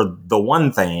box for the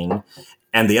one thing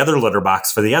and the other litter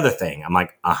box for the other thing. I'm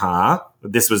like,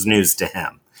 this was news to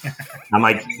him. I'm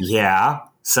like, yeah.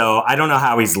 So I don't know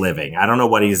how he's living. I don't know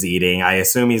what he's eating. I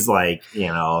assume he's like,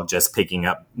 just picking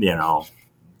up,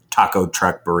 taco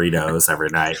truck burritos every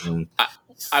night. And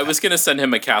I was going to send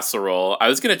him a casserole. I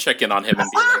was going to check in on him and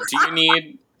be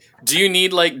like, do you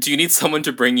need someone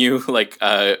to bring you like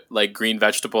green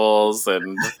vegetables?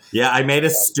 And yeah, I made a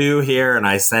stew here and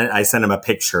I sent him a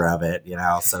picture of it,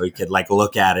 so he could like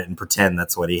look at it and pretend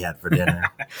that's what he had for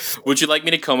dinner. Would you like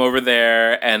me to come over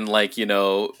there and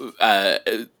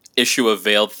issue a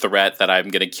veiled threat that I'm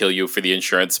going to kill you for the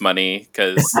insurance money?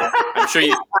 Because I'm sure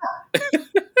you...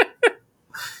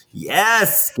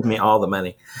 Yes, give me all the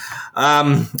money.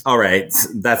 All right,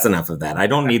 that's enough of that. I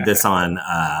don't need this on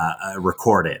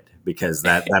recorded because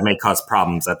that may cause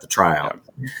problems at the trial.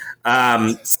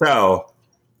 So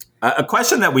a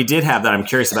question that we did have that I'm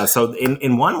curious about. So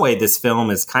in one way, this film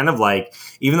is kind of like,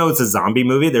 even though it's a zombie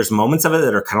movie, there's moments of it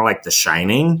that are kind of like The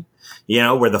Shining,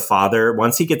 where the father,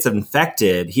 once he gets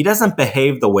infected, he doesn't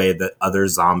behave the way that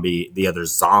the other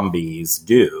zombies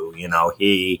do.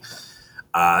 He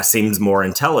seems more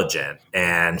intelligent,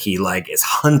 and he like is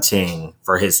hunting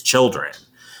for his children.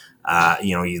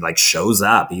 He like shows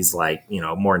up. He's like,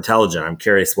 more intelligent. I'm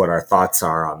curious what our thoughts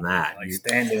are on that. Like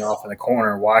standing off in the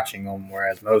corner watching them,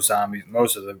 whereas most of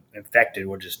the infected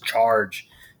would just charge.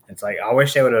 It's like, I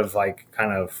wish they would have like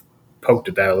kind of poked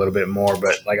at that a little bit more.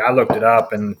 But like, I looked it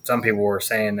up, and some people were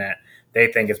saying that they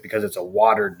think it's because it's a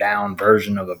watered down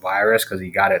version of the virus because he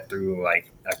got it through like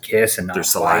a kiss and not through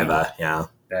saliva. Yeah.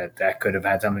 That could have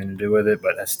had something to do with it,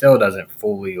 but that still doesn't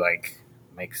fully like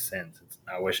make sense.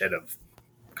 I wish I'd have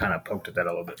kind of poked at that a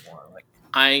little bit more. Like,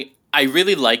 I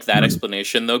really like that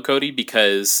explanation though, Cody,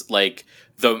 because like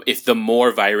if the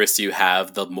more virus you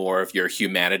have, the more of your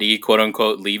humanity, quote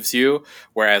unquote, leaves you.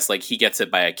 Whereas like he gets it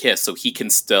by a kiss, so he can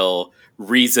still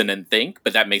reason and think,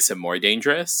 but that makes him more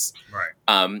dangerous. Right.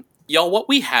 Y'all, what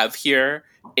we have here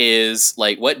is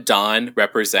like what Don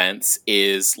represents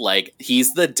is like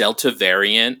he's the Delta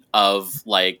variant of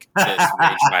like this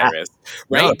rage virus,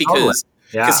 right? No, because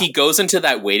totally. he goes into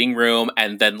that waiting room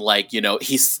and then like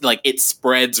he's like it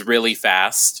spreads really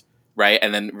fast, right?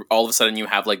 And then all of a sudden you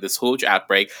have like this huge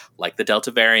outbreak, like the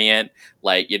Delta variant,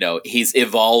 like he's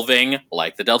evolving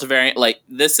like the Delta variant. Like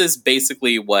this is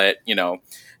basically what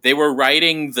they were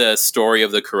writing the story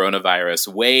of the coronavirus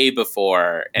way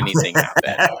before anything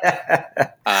happened.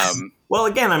 Well,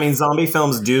 again, I mean, zombie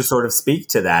films do sort of speak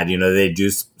to that. They do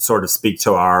sort of speak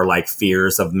to our like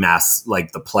fears of mass,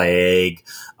 like the plague,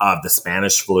 of the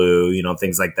Spanish flu,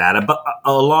 things like that. But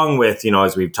along with,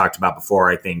 as we've talked about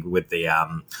before, I think with the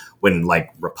when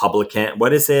like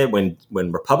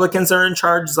when Republicans are in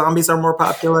charge, zombies are more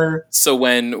popular. So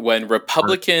when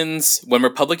Republicans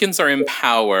are in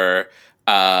power.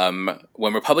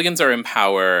 When Republicans are in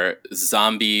power,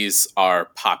 zombies are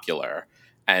popular.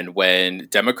 And when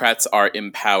Democrats are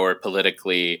in power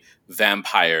politically,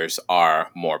 vampires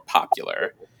are more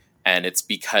popular. And it's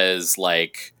because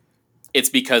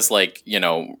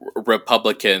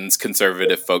Republicans,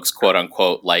 conservative folks, quote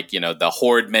unquote, the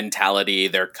horde mentality,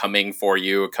 they're coming for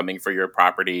you, coming for your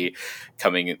property,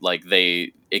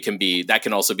 that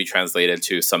can also be translated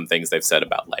to some things they've said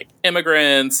about like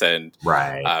immigrants and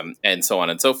and so on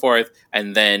and so forth.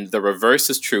 And then the reverse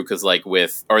is true because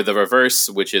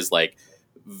which is like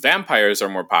vampires are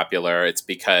more popular, it's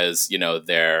because,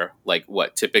 they're like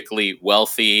typically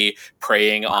wealthy,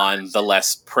 preying on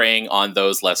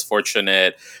those less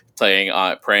fortunate,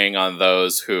 preying on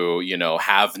those who,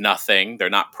 have nothing. They're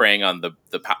not preying on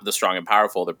the strong and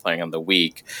powerful, they're playing on the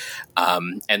weak.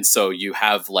 And so you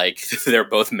have they're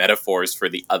both metaphors for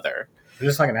the other.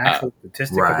 Just like an actual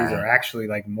statistic that these are actually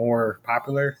more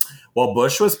popular. Well,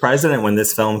 Bush was president when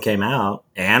this film came out,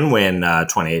 and when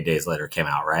 28 Days Later came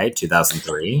out, right?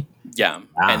 2003. Yeah, wow.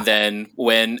 And then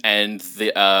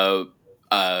the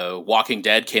Walking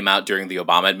Dead came out during the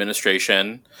Obama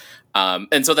administration.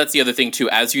 And so that's the other thing too.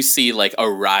 As you see a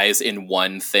rise in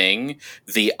one thing,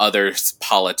 the other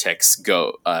politics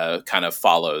go kind of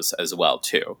follows as well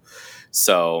too.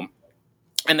 So.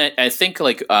 And I think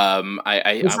it's not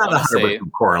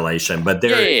 100% correlation, but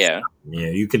there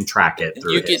you can track it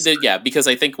through because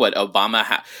I think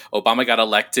Obama got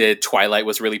elected, Twilight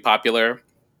was really popular.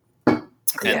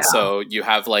 And so you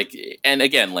have and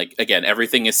again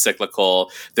everything is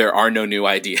cyclical. There are no new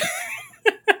ideas.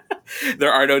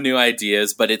 There are no new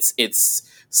ideas, but it's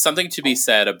something to be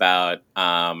said about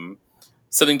the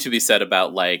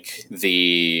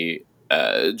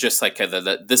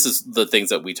this is the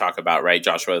things that we talk about, right,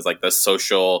 Joshua, is the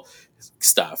social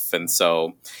stuff. And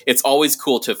so it's always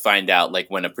cool to find out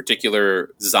when a particular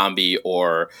zombie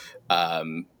or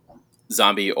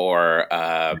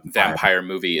vampire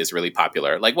movie is really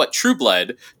popular. True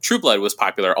Blood was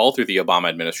popular all through the Obama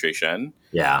administration.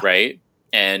 Yeah. Right.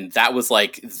 And that was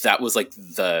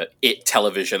the it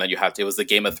television that you have to. It was the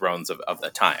Game of Thrones of the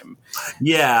time.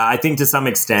 Yeah, I think to some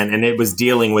extent, and it was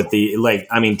dealing with the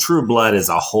True Blood is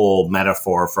a whole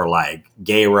metaphor for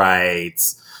gay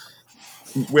rights,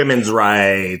 women's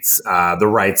rights, the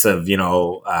rights of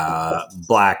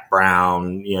Black,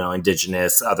 brown,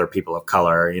 indigenous, other people of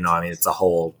color. It's a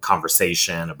whole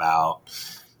conversation about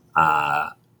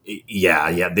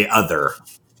the other.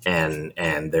 And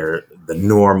they're the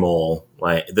normal,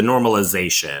 the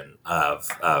normalization of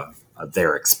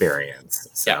their experience.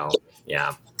 So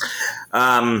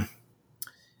I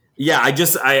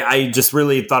just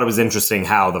really thought it was interesting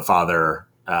how the father,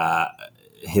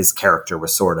 his character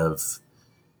was sort of,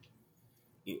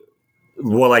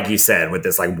 well, like you said, with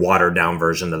this watered down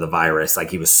version of the virus,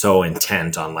 he was so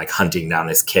intent on hunting down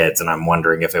his kids, and I'm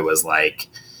wondering if it was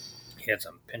he had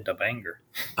some pent up anger.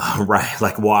 Right.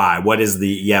 Why? What's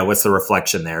the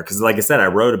reflection there? Because like I said, I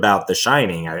wrote about The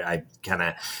Shining. I kind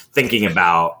of thinking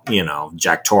about,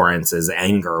 Jack Torrance's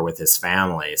anger with his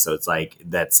family. So it's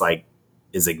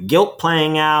is it guilt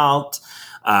playing out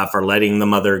for letting the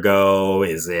mother go?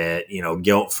 Is it,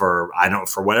 guilt for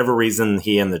whatever reason,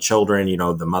 he and the children,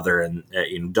 the mother and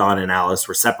Dawn and Alice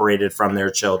were separated from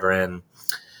their children.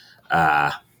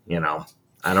 I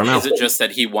don't know. Is it just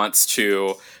that he wants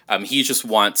to, he just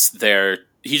wants to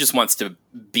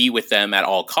be with them at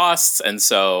all costs, and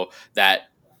so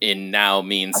that now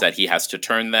means that he has to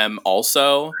turn them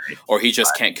also, or he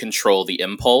just can't control the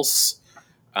impulse?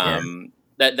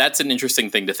 That's an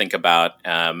interesting thing to think about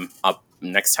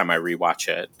next time I rewatch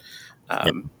it.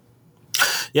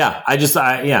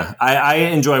 I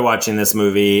enjoy watching this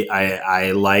movie.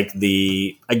 I like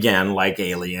like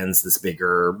Aliens, this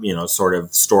bigger, sort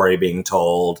of story being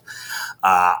told.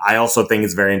 I also think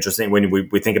it's very interesting when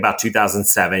we think about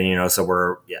 2007, so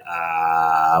we're,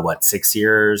 6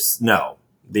 years? No,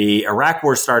 the Iraq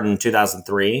War started in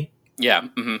 2003. Yeah.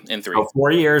 Mm-hmm, in 3. So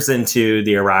 4 years into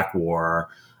the Iraq War,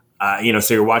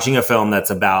 so you're watching a film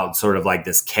that's about sort of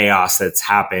this chaos that's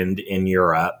happened in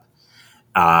Europe.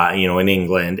 In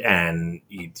England, and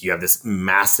you have this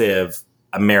massive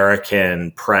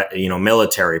American,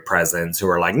 military presence who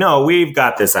are no, we've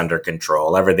got this under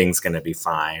control. Everything's going to be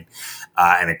fine.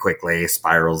 And it quickly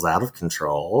spirals out of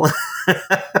control.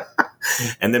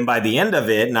 And then by the end of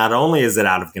it, not only is it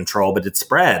out of control, but it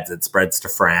spreads. It spreads to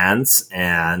France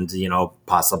and,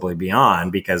 possibly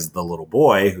beyond, because the little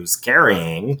boy who's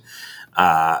carrying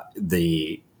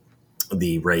the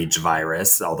rage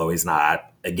virus, although he's not,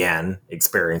 again,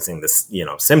 experiencing this,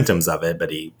 symptoms of it,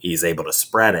 but he's able to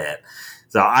spread it.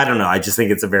 So I don't know. I just think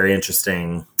it's a very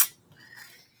interesting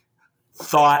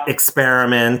thought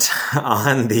experiment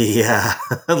on the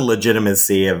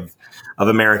legitimacy of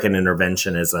American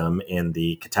interventionism in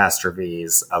the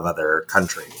catastrophes of other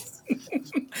countries.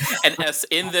 And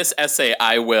in this essay,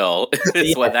 I will.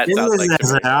 Is what that sounds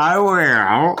like. I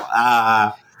will.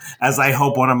 As I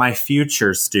hope one of my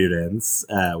future students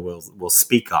will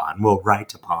speak on, will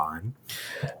write upon.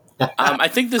 I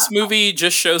think this movie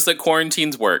just shows that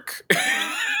quarantines work.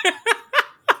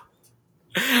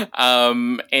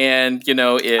 And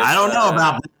if, I don't know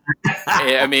about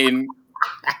that.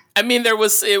 I mean, it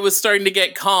was starting to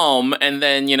get calm, and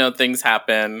then things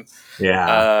happen.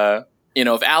 Yeah.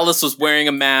 If Alice was wearing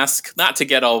a mask, not to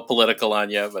get all political on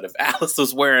you, but if Alice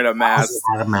was wearing a mask,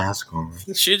 had a mask on.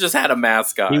 She just had a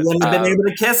mask on. He wouldn't have been able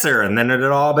to kiss her, and then it had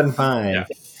all been fine. Yeah.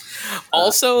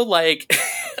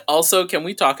 Also, can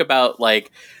we talk about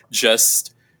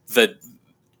just the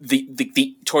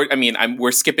I mean,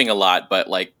 we're skipping a lot, but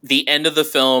the end of the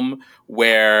film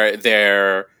where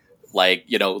they're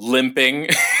limping.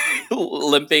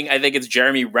 I think it's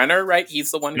Jeremy Renner, right?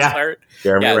 He's the one who's hurt.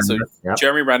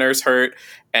 Jeremy Renner's hurt,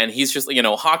 and he's just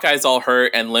Hawkeye's all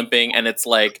hurt and limping, and it's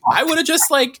I would have just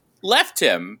left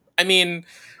him. I mean,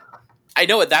 I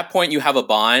know at that point you have a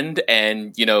bond,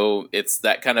 and it's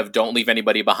that kind of don't leave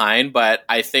anybody behind. But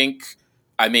I think,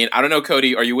 I mean, I don't know,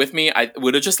 Cody, are you with me? I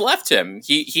would have just left him.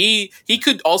 He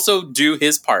could also do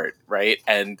his part, right?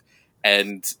 And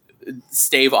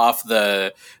stave off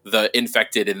the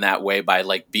infected in that way by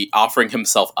be offering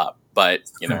himself up. But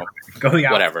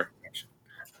whatever.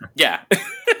 Yeah.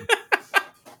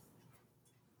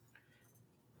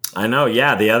 I know.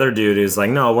 Yeah, the other dude is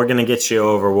no, we're gonna get you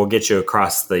over. We'll get you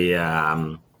across the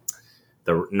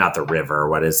not the river.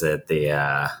 What is it?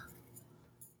 They're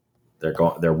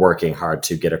working hard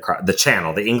to get across the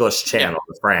channel, the English Channel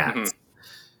to France. Mm-hmm.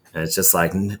 And it's just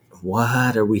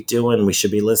what are we doing? We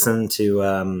should be listening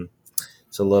to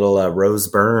little Rose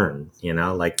Byrne.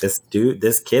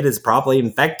 This kid is probably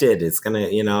infected. It's gonna,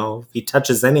 if he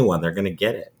touches anyone, they're gonna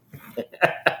get it.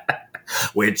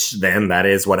 Which then that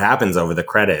is what happens over the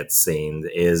credits scene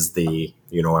is the,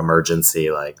 emergency,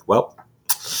 well,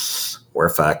 we're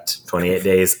fucked. 28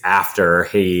 days after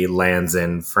he lands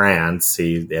in France,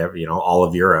 all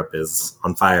of Europe is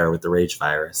on fire with the rage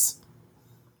virus.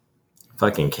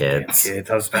 Fucking kids. Yeah,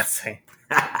 I was about to say.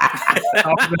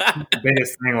 The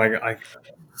biggest thing,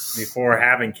 before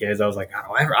having kids, I was I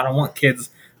don't want kids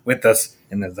with us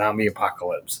in the zombie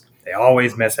apocalypse. They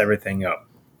always mess everything up.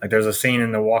 There's a scene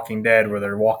in The Walking Dead where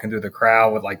they're walking through the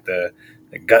crowd with the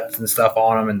guts and stuff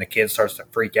on them, and the kid starts to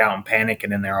freak out and panic,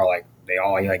 and then they're all they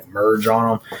all merge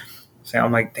on them. So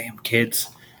I'm damn kids.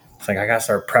 It's I gotta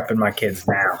start prepping my kids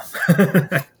now.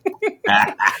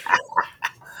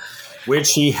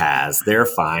 Which he has. They're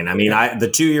fine. I mean, the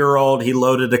 2-year-old, he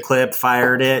loaded a clip,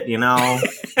 fired it,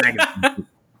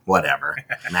 whatever.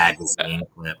 Magazine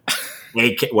clip.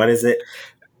 What is it?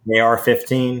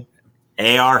 AR-15?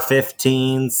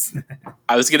 AR-15s.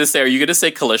 I was going to say, are you going to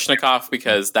say Kalashnikov?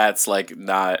 Because that's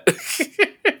not...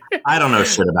 I don't know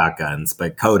shit about guns,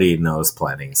 but Cody knows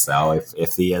plenty. So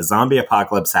if the zombie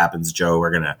apocalypse happens, Joe,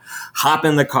 we're going to hop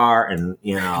in the car and,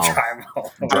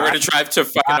 we're going to drive to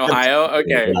fucking Ohio?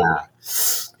 Okay. Yeah,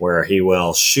 where he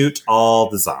will shoot all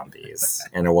the zombies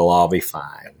and it will all be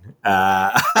fine.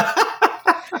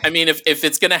 I mean, if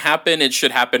it's going to happen, it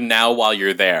should happen now while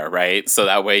you're there, right? So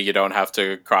that way you don't have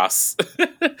to cross.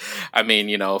 I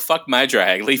mean, fuck my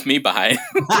drag. Leave me behind.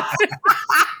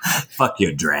 Fuck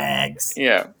your drags.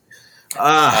 Yeah.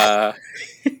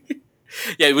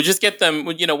 Yeah, we'll just get them,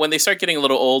 when they start getting a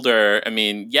little older, I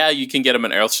mean, yeah, you can get them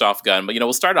an airsoft gun, but,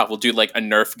 we'll start off, we'll do a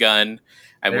Nerf gun,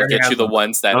 and we'll get you the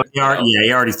ones that... he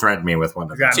already threatened me with one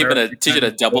of them. Teach you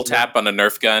to double tap on a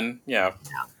Nerf gun. Yeah.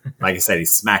 Like I said, he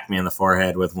smacked me in the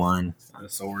forehead with one.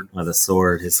 With a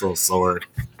sword, his little sword.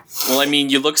 Well, I mean,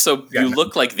 you look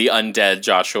like the undead,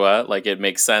 Joshua. It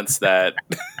makes sense that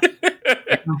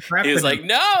he was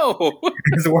no!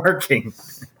 It's working.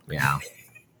 Yeah.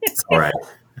 It's all right.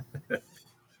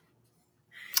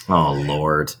 Oh,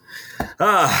 Lord.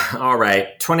 All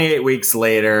right. 28 weeks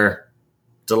later,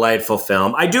 delightful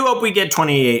film. I do hope we get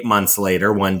 28 months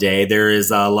later one day. There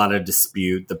is a lot of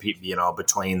dispute,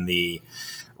 between the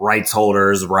rights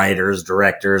holders, writers,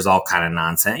 directors, all kind of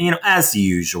nonsense. As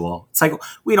usual. It's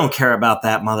we don't care about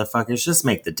that, motherfuckers. Just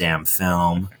make the damn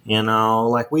film. We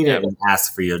didn't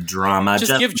ask for your drama.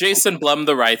 Just give Jason Blum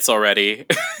the rights already.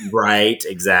 Right,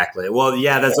 exactly. Well,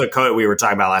 yeah, that's what we were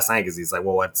talking about last night because he's well,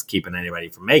 what's keeping anybody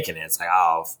from making it? It's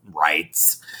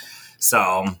rights.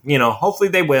 So, hopefully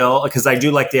they will, because I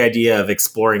do like the idea of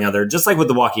exploring other, just like with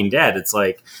The Walking Dead. It's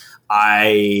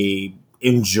I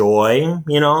enjoy,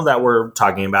 that we're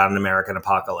talking about an American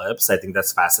apocalypse. I think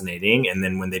that's fascinating. And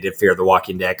then when they did Fear the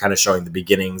Walking Dead, kind of showing the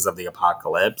beginnings of the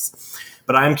apocalypse.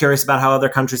 But I'm curious about how other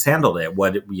countries handled it.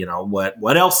 What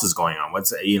else is going on?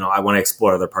 I want to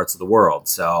explore other parts of the world.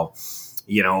 So,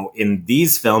 in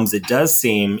these films, it does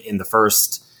seem in the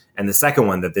first and the second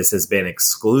one that this has been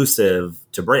exclusive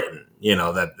to Britain.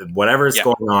 That whatever is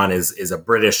going on is a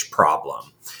British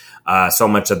problem. So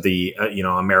much of the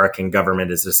American government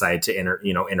has decided to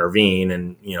intervene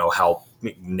and help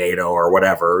NATO or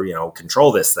whatever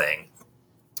control this thing.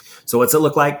 So what's it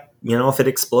look like? if it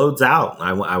explodes out,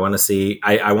 I want to see.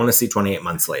 I want to see 28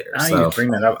 Months later. Now So you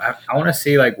bring that up. I want to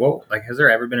see has there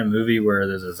ever been a movie where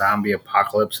there's a zombie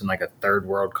apocalypse in like a third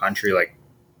world country? Like,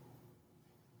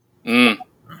 I'm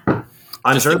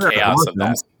Just sure the there are chaos more of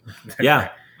that. films. Yeah,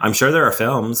 I'm sure there are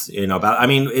films. About. I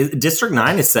mean, District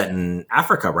 9 is set in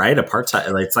Africa, right?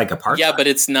 Apartheid. It's like apartheid. Yeah, but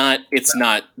it's not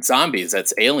zombies.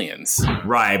 That's aliens.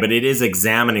 Right, but it is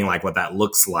examining like what that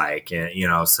looks like, and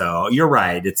So you're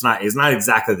right. It's not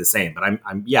exactly the same, but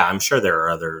I'm sure there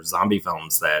are other zombie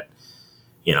films that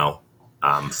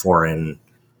foreign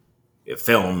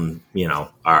film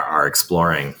are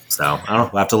exploring. So I don't know.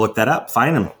 We'll have to look that up.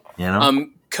 Find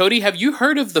them. Cody, have you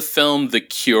heard of the film The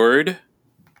Cured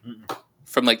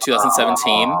from like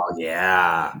 2017? Oh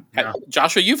yeah.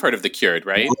 Joshua, you've heard of The Cured,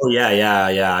 right? Oh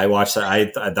yeah. I watched that.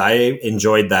 I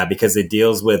enjoyed that because it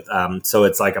deals with so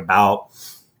it's like about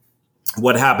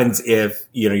what happens if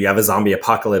you have a zombie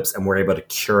apocalypse and we're able to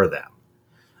cure them,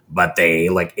 but they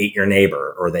like ate your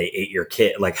neighbor or they ate your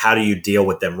kid. Like, how do you deal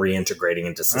with them reintegrating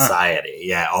into society?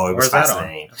 Yeah. Oh, it was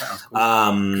fascinating. That sounds cool.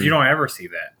 'Cause you don't ever see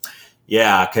that.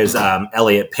 Yeah, because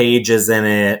Elliot Page is in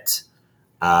it.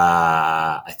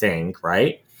 I think,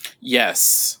 right?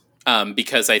 Yes,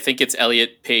 because I think it's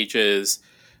Elliot Page's.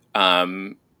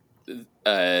 They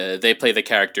play the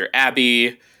character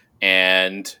Abby,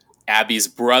 and Abby's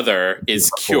brother is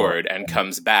cured and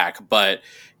comes back, but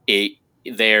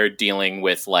they're dealing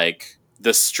with like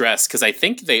the stress because I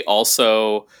think they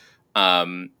also.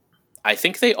 I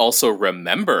think they also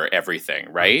remember everything,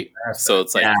 right? So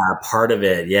it's like part of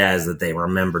it, is that they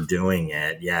remember doing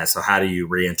it. Yeah, so how do you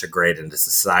reintegrate into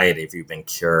society if you've been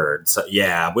cured? So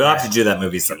we'll have to do that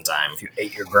movie sometime. If you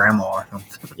ate your grandma or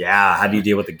something. Yeah, how do you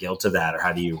deal with the guilt of that, or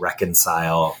how do you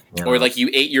reconcile? Or like you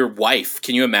ate your wife.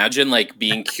 Can you imagine like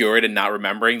being cured and not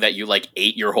remembering that you like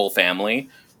ate your whole family?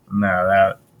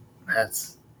 No,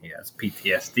 that's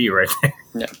PTSD right there.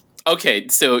 Yeah. Okay,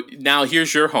 so now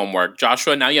here's your homework.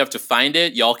 Joshua, now you have to find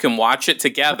it. Y'all can watch it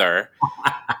together.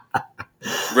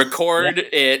 Record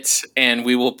it, and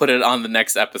we will put it on the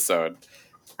next episode.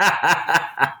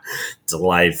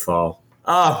 Delightful.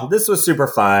 Oh, this was super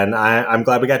fun. I'm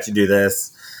glad we got to do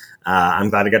this.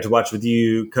 I'm glad I got to watch with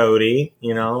you, Cody,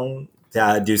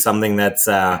 do something that's,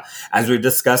 as we've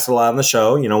discussed a lot on the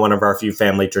show, one of our few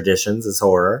family traditions is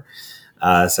horror.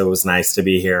 So it was nice to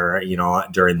be here,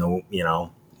 during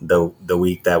the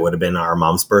week that would have been our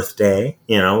mom's birthday.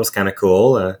 It was kind of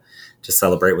cool to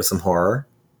celebrate with some horror.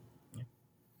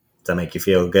 Does that make you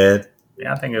feel good?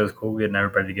 Yeah, I think it was cool getting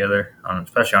everybody together,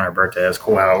 especially on her birthday. It was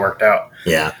cool how it worked out.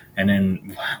 Yeah. And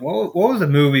then, what was the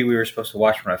movie we were supposed to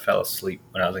watch when I fell asleep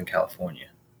when I was in California?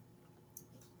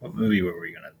 What movie were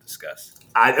we going to discuss?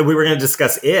 We were going to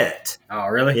discuss it. Oh,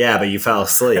 really? Yeah, but you fell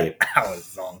asleep. I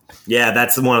was wrong. Yeah,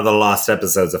 that's one of the lost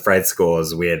episodes of Fright School,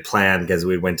 as we had planned because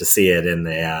we went to see it in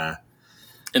the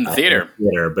theater.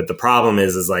 But the problem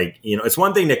is like, it's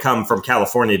one thing to come from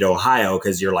California to Ohio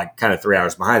because you're like kind of 3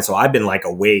 hours behind. So I've been like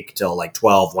awake till like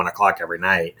 12, 1 o'clock every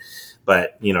night.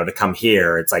 But, to come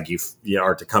here, it's like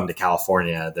or to come to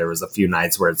California, there was a few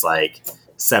nights where it's like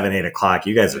 7, 8 o'clock.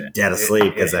 You guys are dead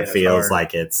asleep because it feels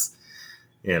like it's,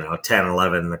 10,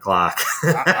 11 o'clock.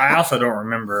 I also don't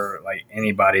remember like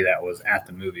anybody that was at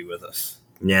the movie with us.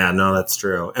 Yeah, no, that's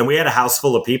true. And we had a house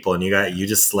full of people and you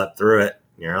just slept through it.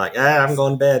 You're like, I'm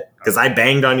going to bed. Because I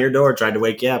banged on your door, tried to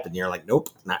wake you up, and you're like, nope,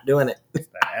 not doing it. That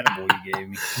edible you gave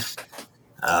me.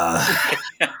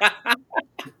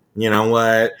 You know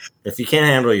what? If you can't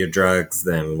handle your drugs,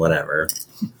 then whatever.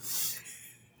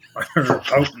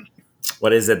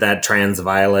 What is it, that Trans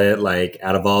Violet? Like,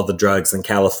 out of all the drugs in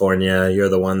California, you're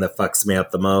the one that fucks me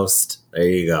up the most? There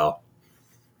you go.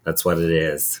 That's what it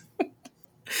is.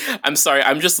 I'm sorry.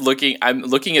 I'm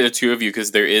looking at the two of you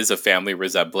because there is a family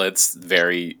resemblance.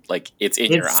 Very it's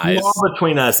in your eyes. It's more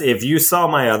between us. If you saw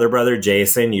my other brother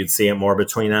Jason, you'd see it more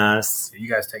between us. You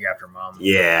guys take after mom.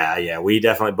 Yeah. We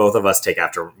definitely, both of us take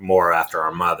more after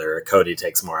our mother. Cody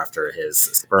takes more after his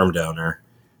sperm donor.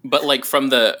 But like from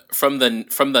the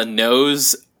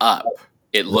nose up,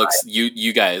 it looks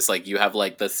you guys like you have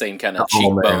like the same kind of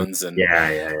cheekbones and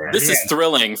yeah. This is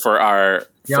thrilling for our.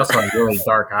 You also have really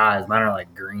dark eyes. Mine are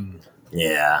like green.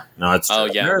 Yeah, no, it's true. Oh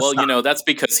yeah, well that's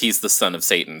because he's the son of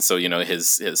Satan, so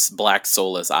his black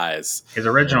soulless eyes. His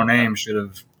original name should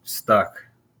have stuck.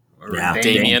 Yeah,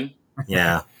 Damien.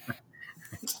 Yeah,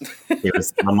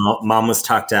 mom was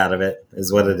tucked out of it,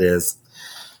 is what it is.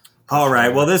 All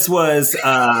right, well, this was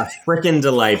freaking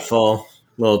delightful.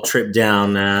 Little trip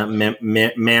down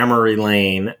memory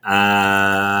lane.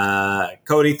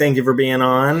 Cody, thank you for being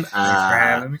on. Thanks for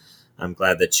having me. I'm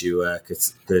glad that you could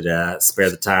spare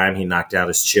the time. He knocked out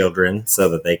his children so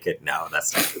that they could. No,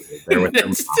 that's not true. They're with their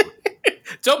mom.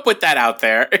 Don't put that out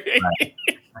there. Right.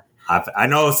 I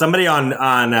know somebody on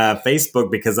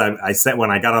Facebook, because I said when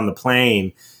I got on the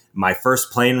plane, my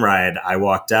first plane ride, I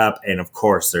walked up and of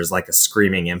course there's like a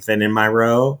screaming infant in my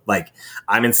row. Like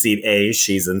I'm in seat A,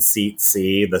 she's in seat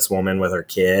C, this woman with her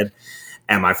kid.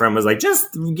 And my friend was like,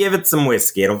 just give it some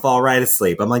whiskey. It'll fall right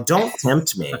asleep. I'm like, don't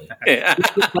tempt me. It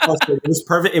was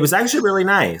perfect. It was actually really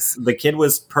nice. The kid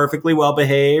was perfectly well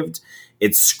behaved.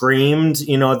 It screamed,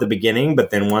 at the beginning, but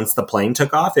then once the plane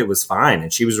took off, it was fine.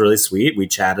 And she was really sweet. We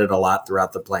chatted a lot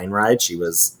throughout the plane ride. She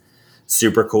was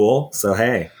super cool. So,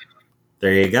 hey,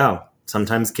 there you go.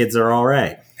 Sometimes kids are all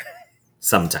right.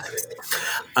 Sometimes.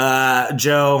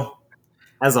 Joe,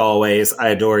 as always, I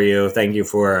adore you. Thank you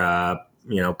for,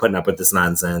 putting up with this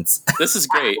nonsense. This is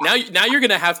great. Now you're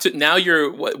going to have to,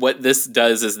 what this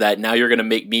does is that now you're going to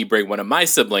make me bring one of my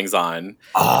siblings on.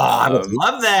 Oh, I would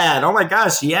love that. Oh my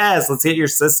gosh. Yes. Let's get your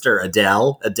sister,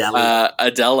 Adela.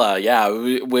 Adela. Yeah.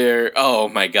 We're, oh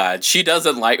my God. She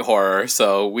doesn't like horror.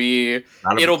 So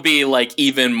it'll be like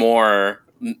even more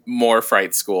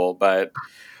Fright School, but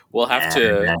we'll have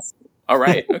to. Yes. All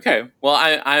right. Okay. Well,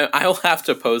 I'll have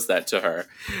to pose that to her.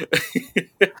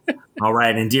 All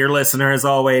right. And dear listener, as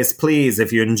always, please,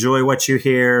 if you enjoy what you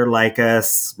hear, like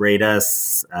us, rate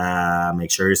us,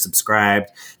 make sure you're subscribed,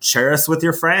 share us with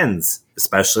your friends,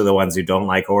 especially the ones who don't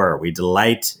like horror. We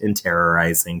delight in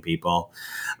terrorizing people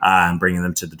and bringing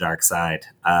them to the dark side.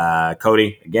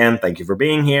 Cody, again, thank you for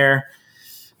being here,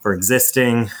 for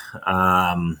existing,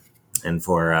 and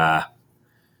for,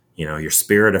 your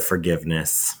spirit of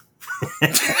forgiveness.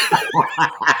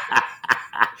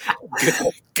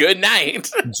 Good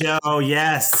night, Joe.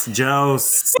 Yes, Joe,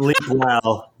 sleep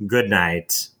well. Good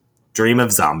night. Dream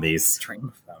of zombies. Dream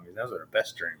of zombies. Those are the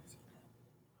best dreams.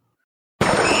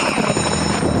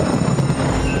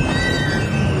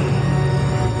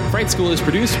 Fright School is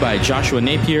produced by Joshua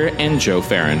Napier and Joe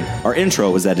Farron. Our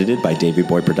intro was edited by Davey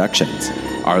Boy Productions.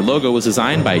 Our logo was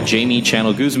designed by Jamie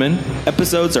Channel Guzman.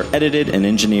 Episodes are edited and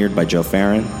engineered by Joe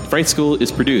Farron. Fright School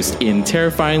is produced in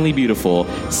terrifyingly beautiful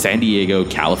San Diego,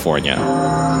 California.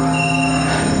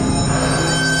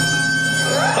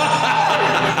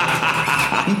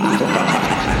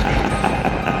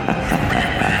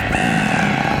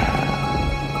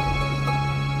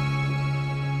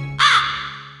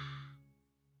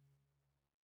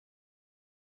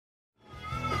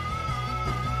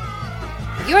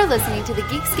 You're listening to the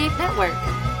Geekscape Network.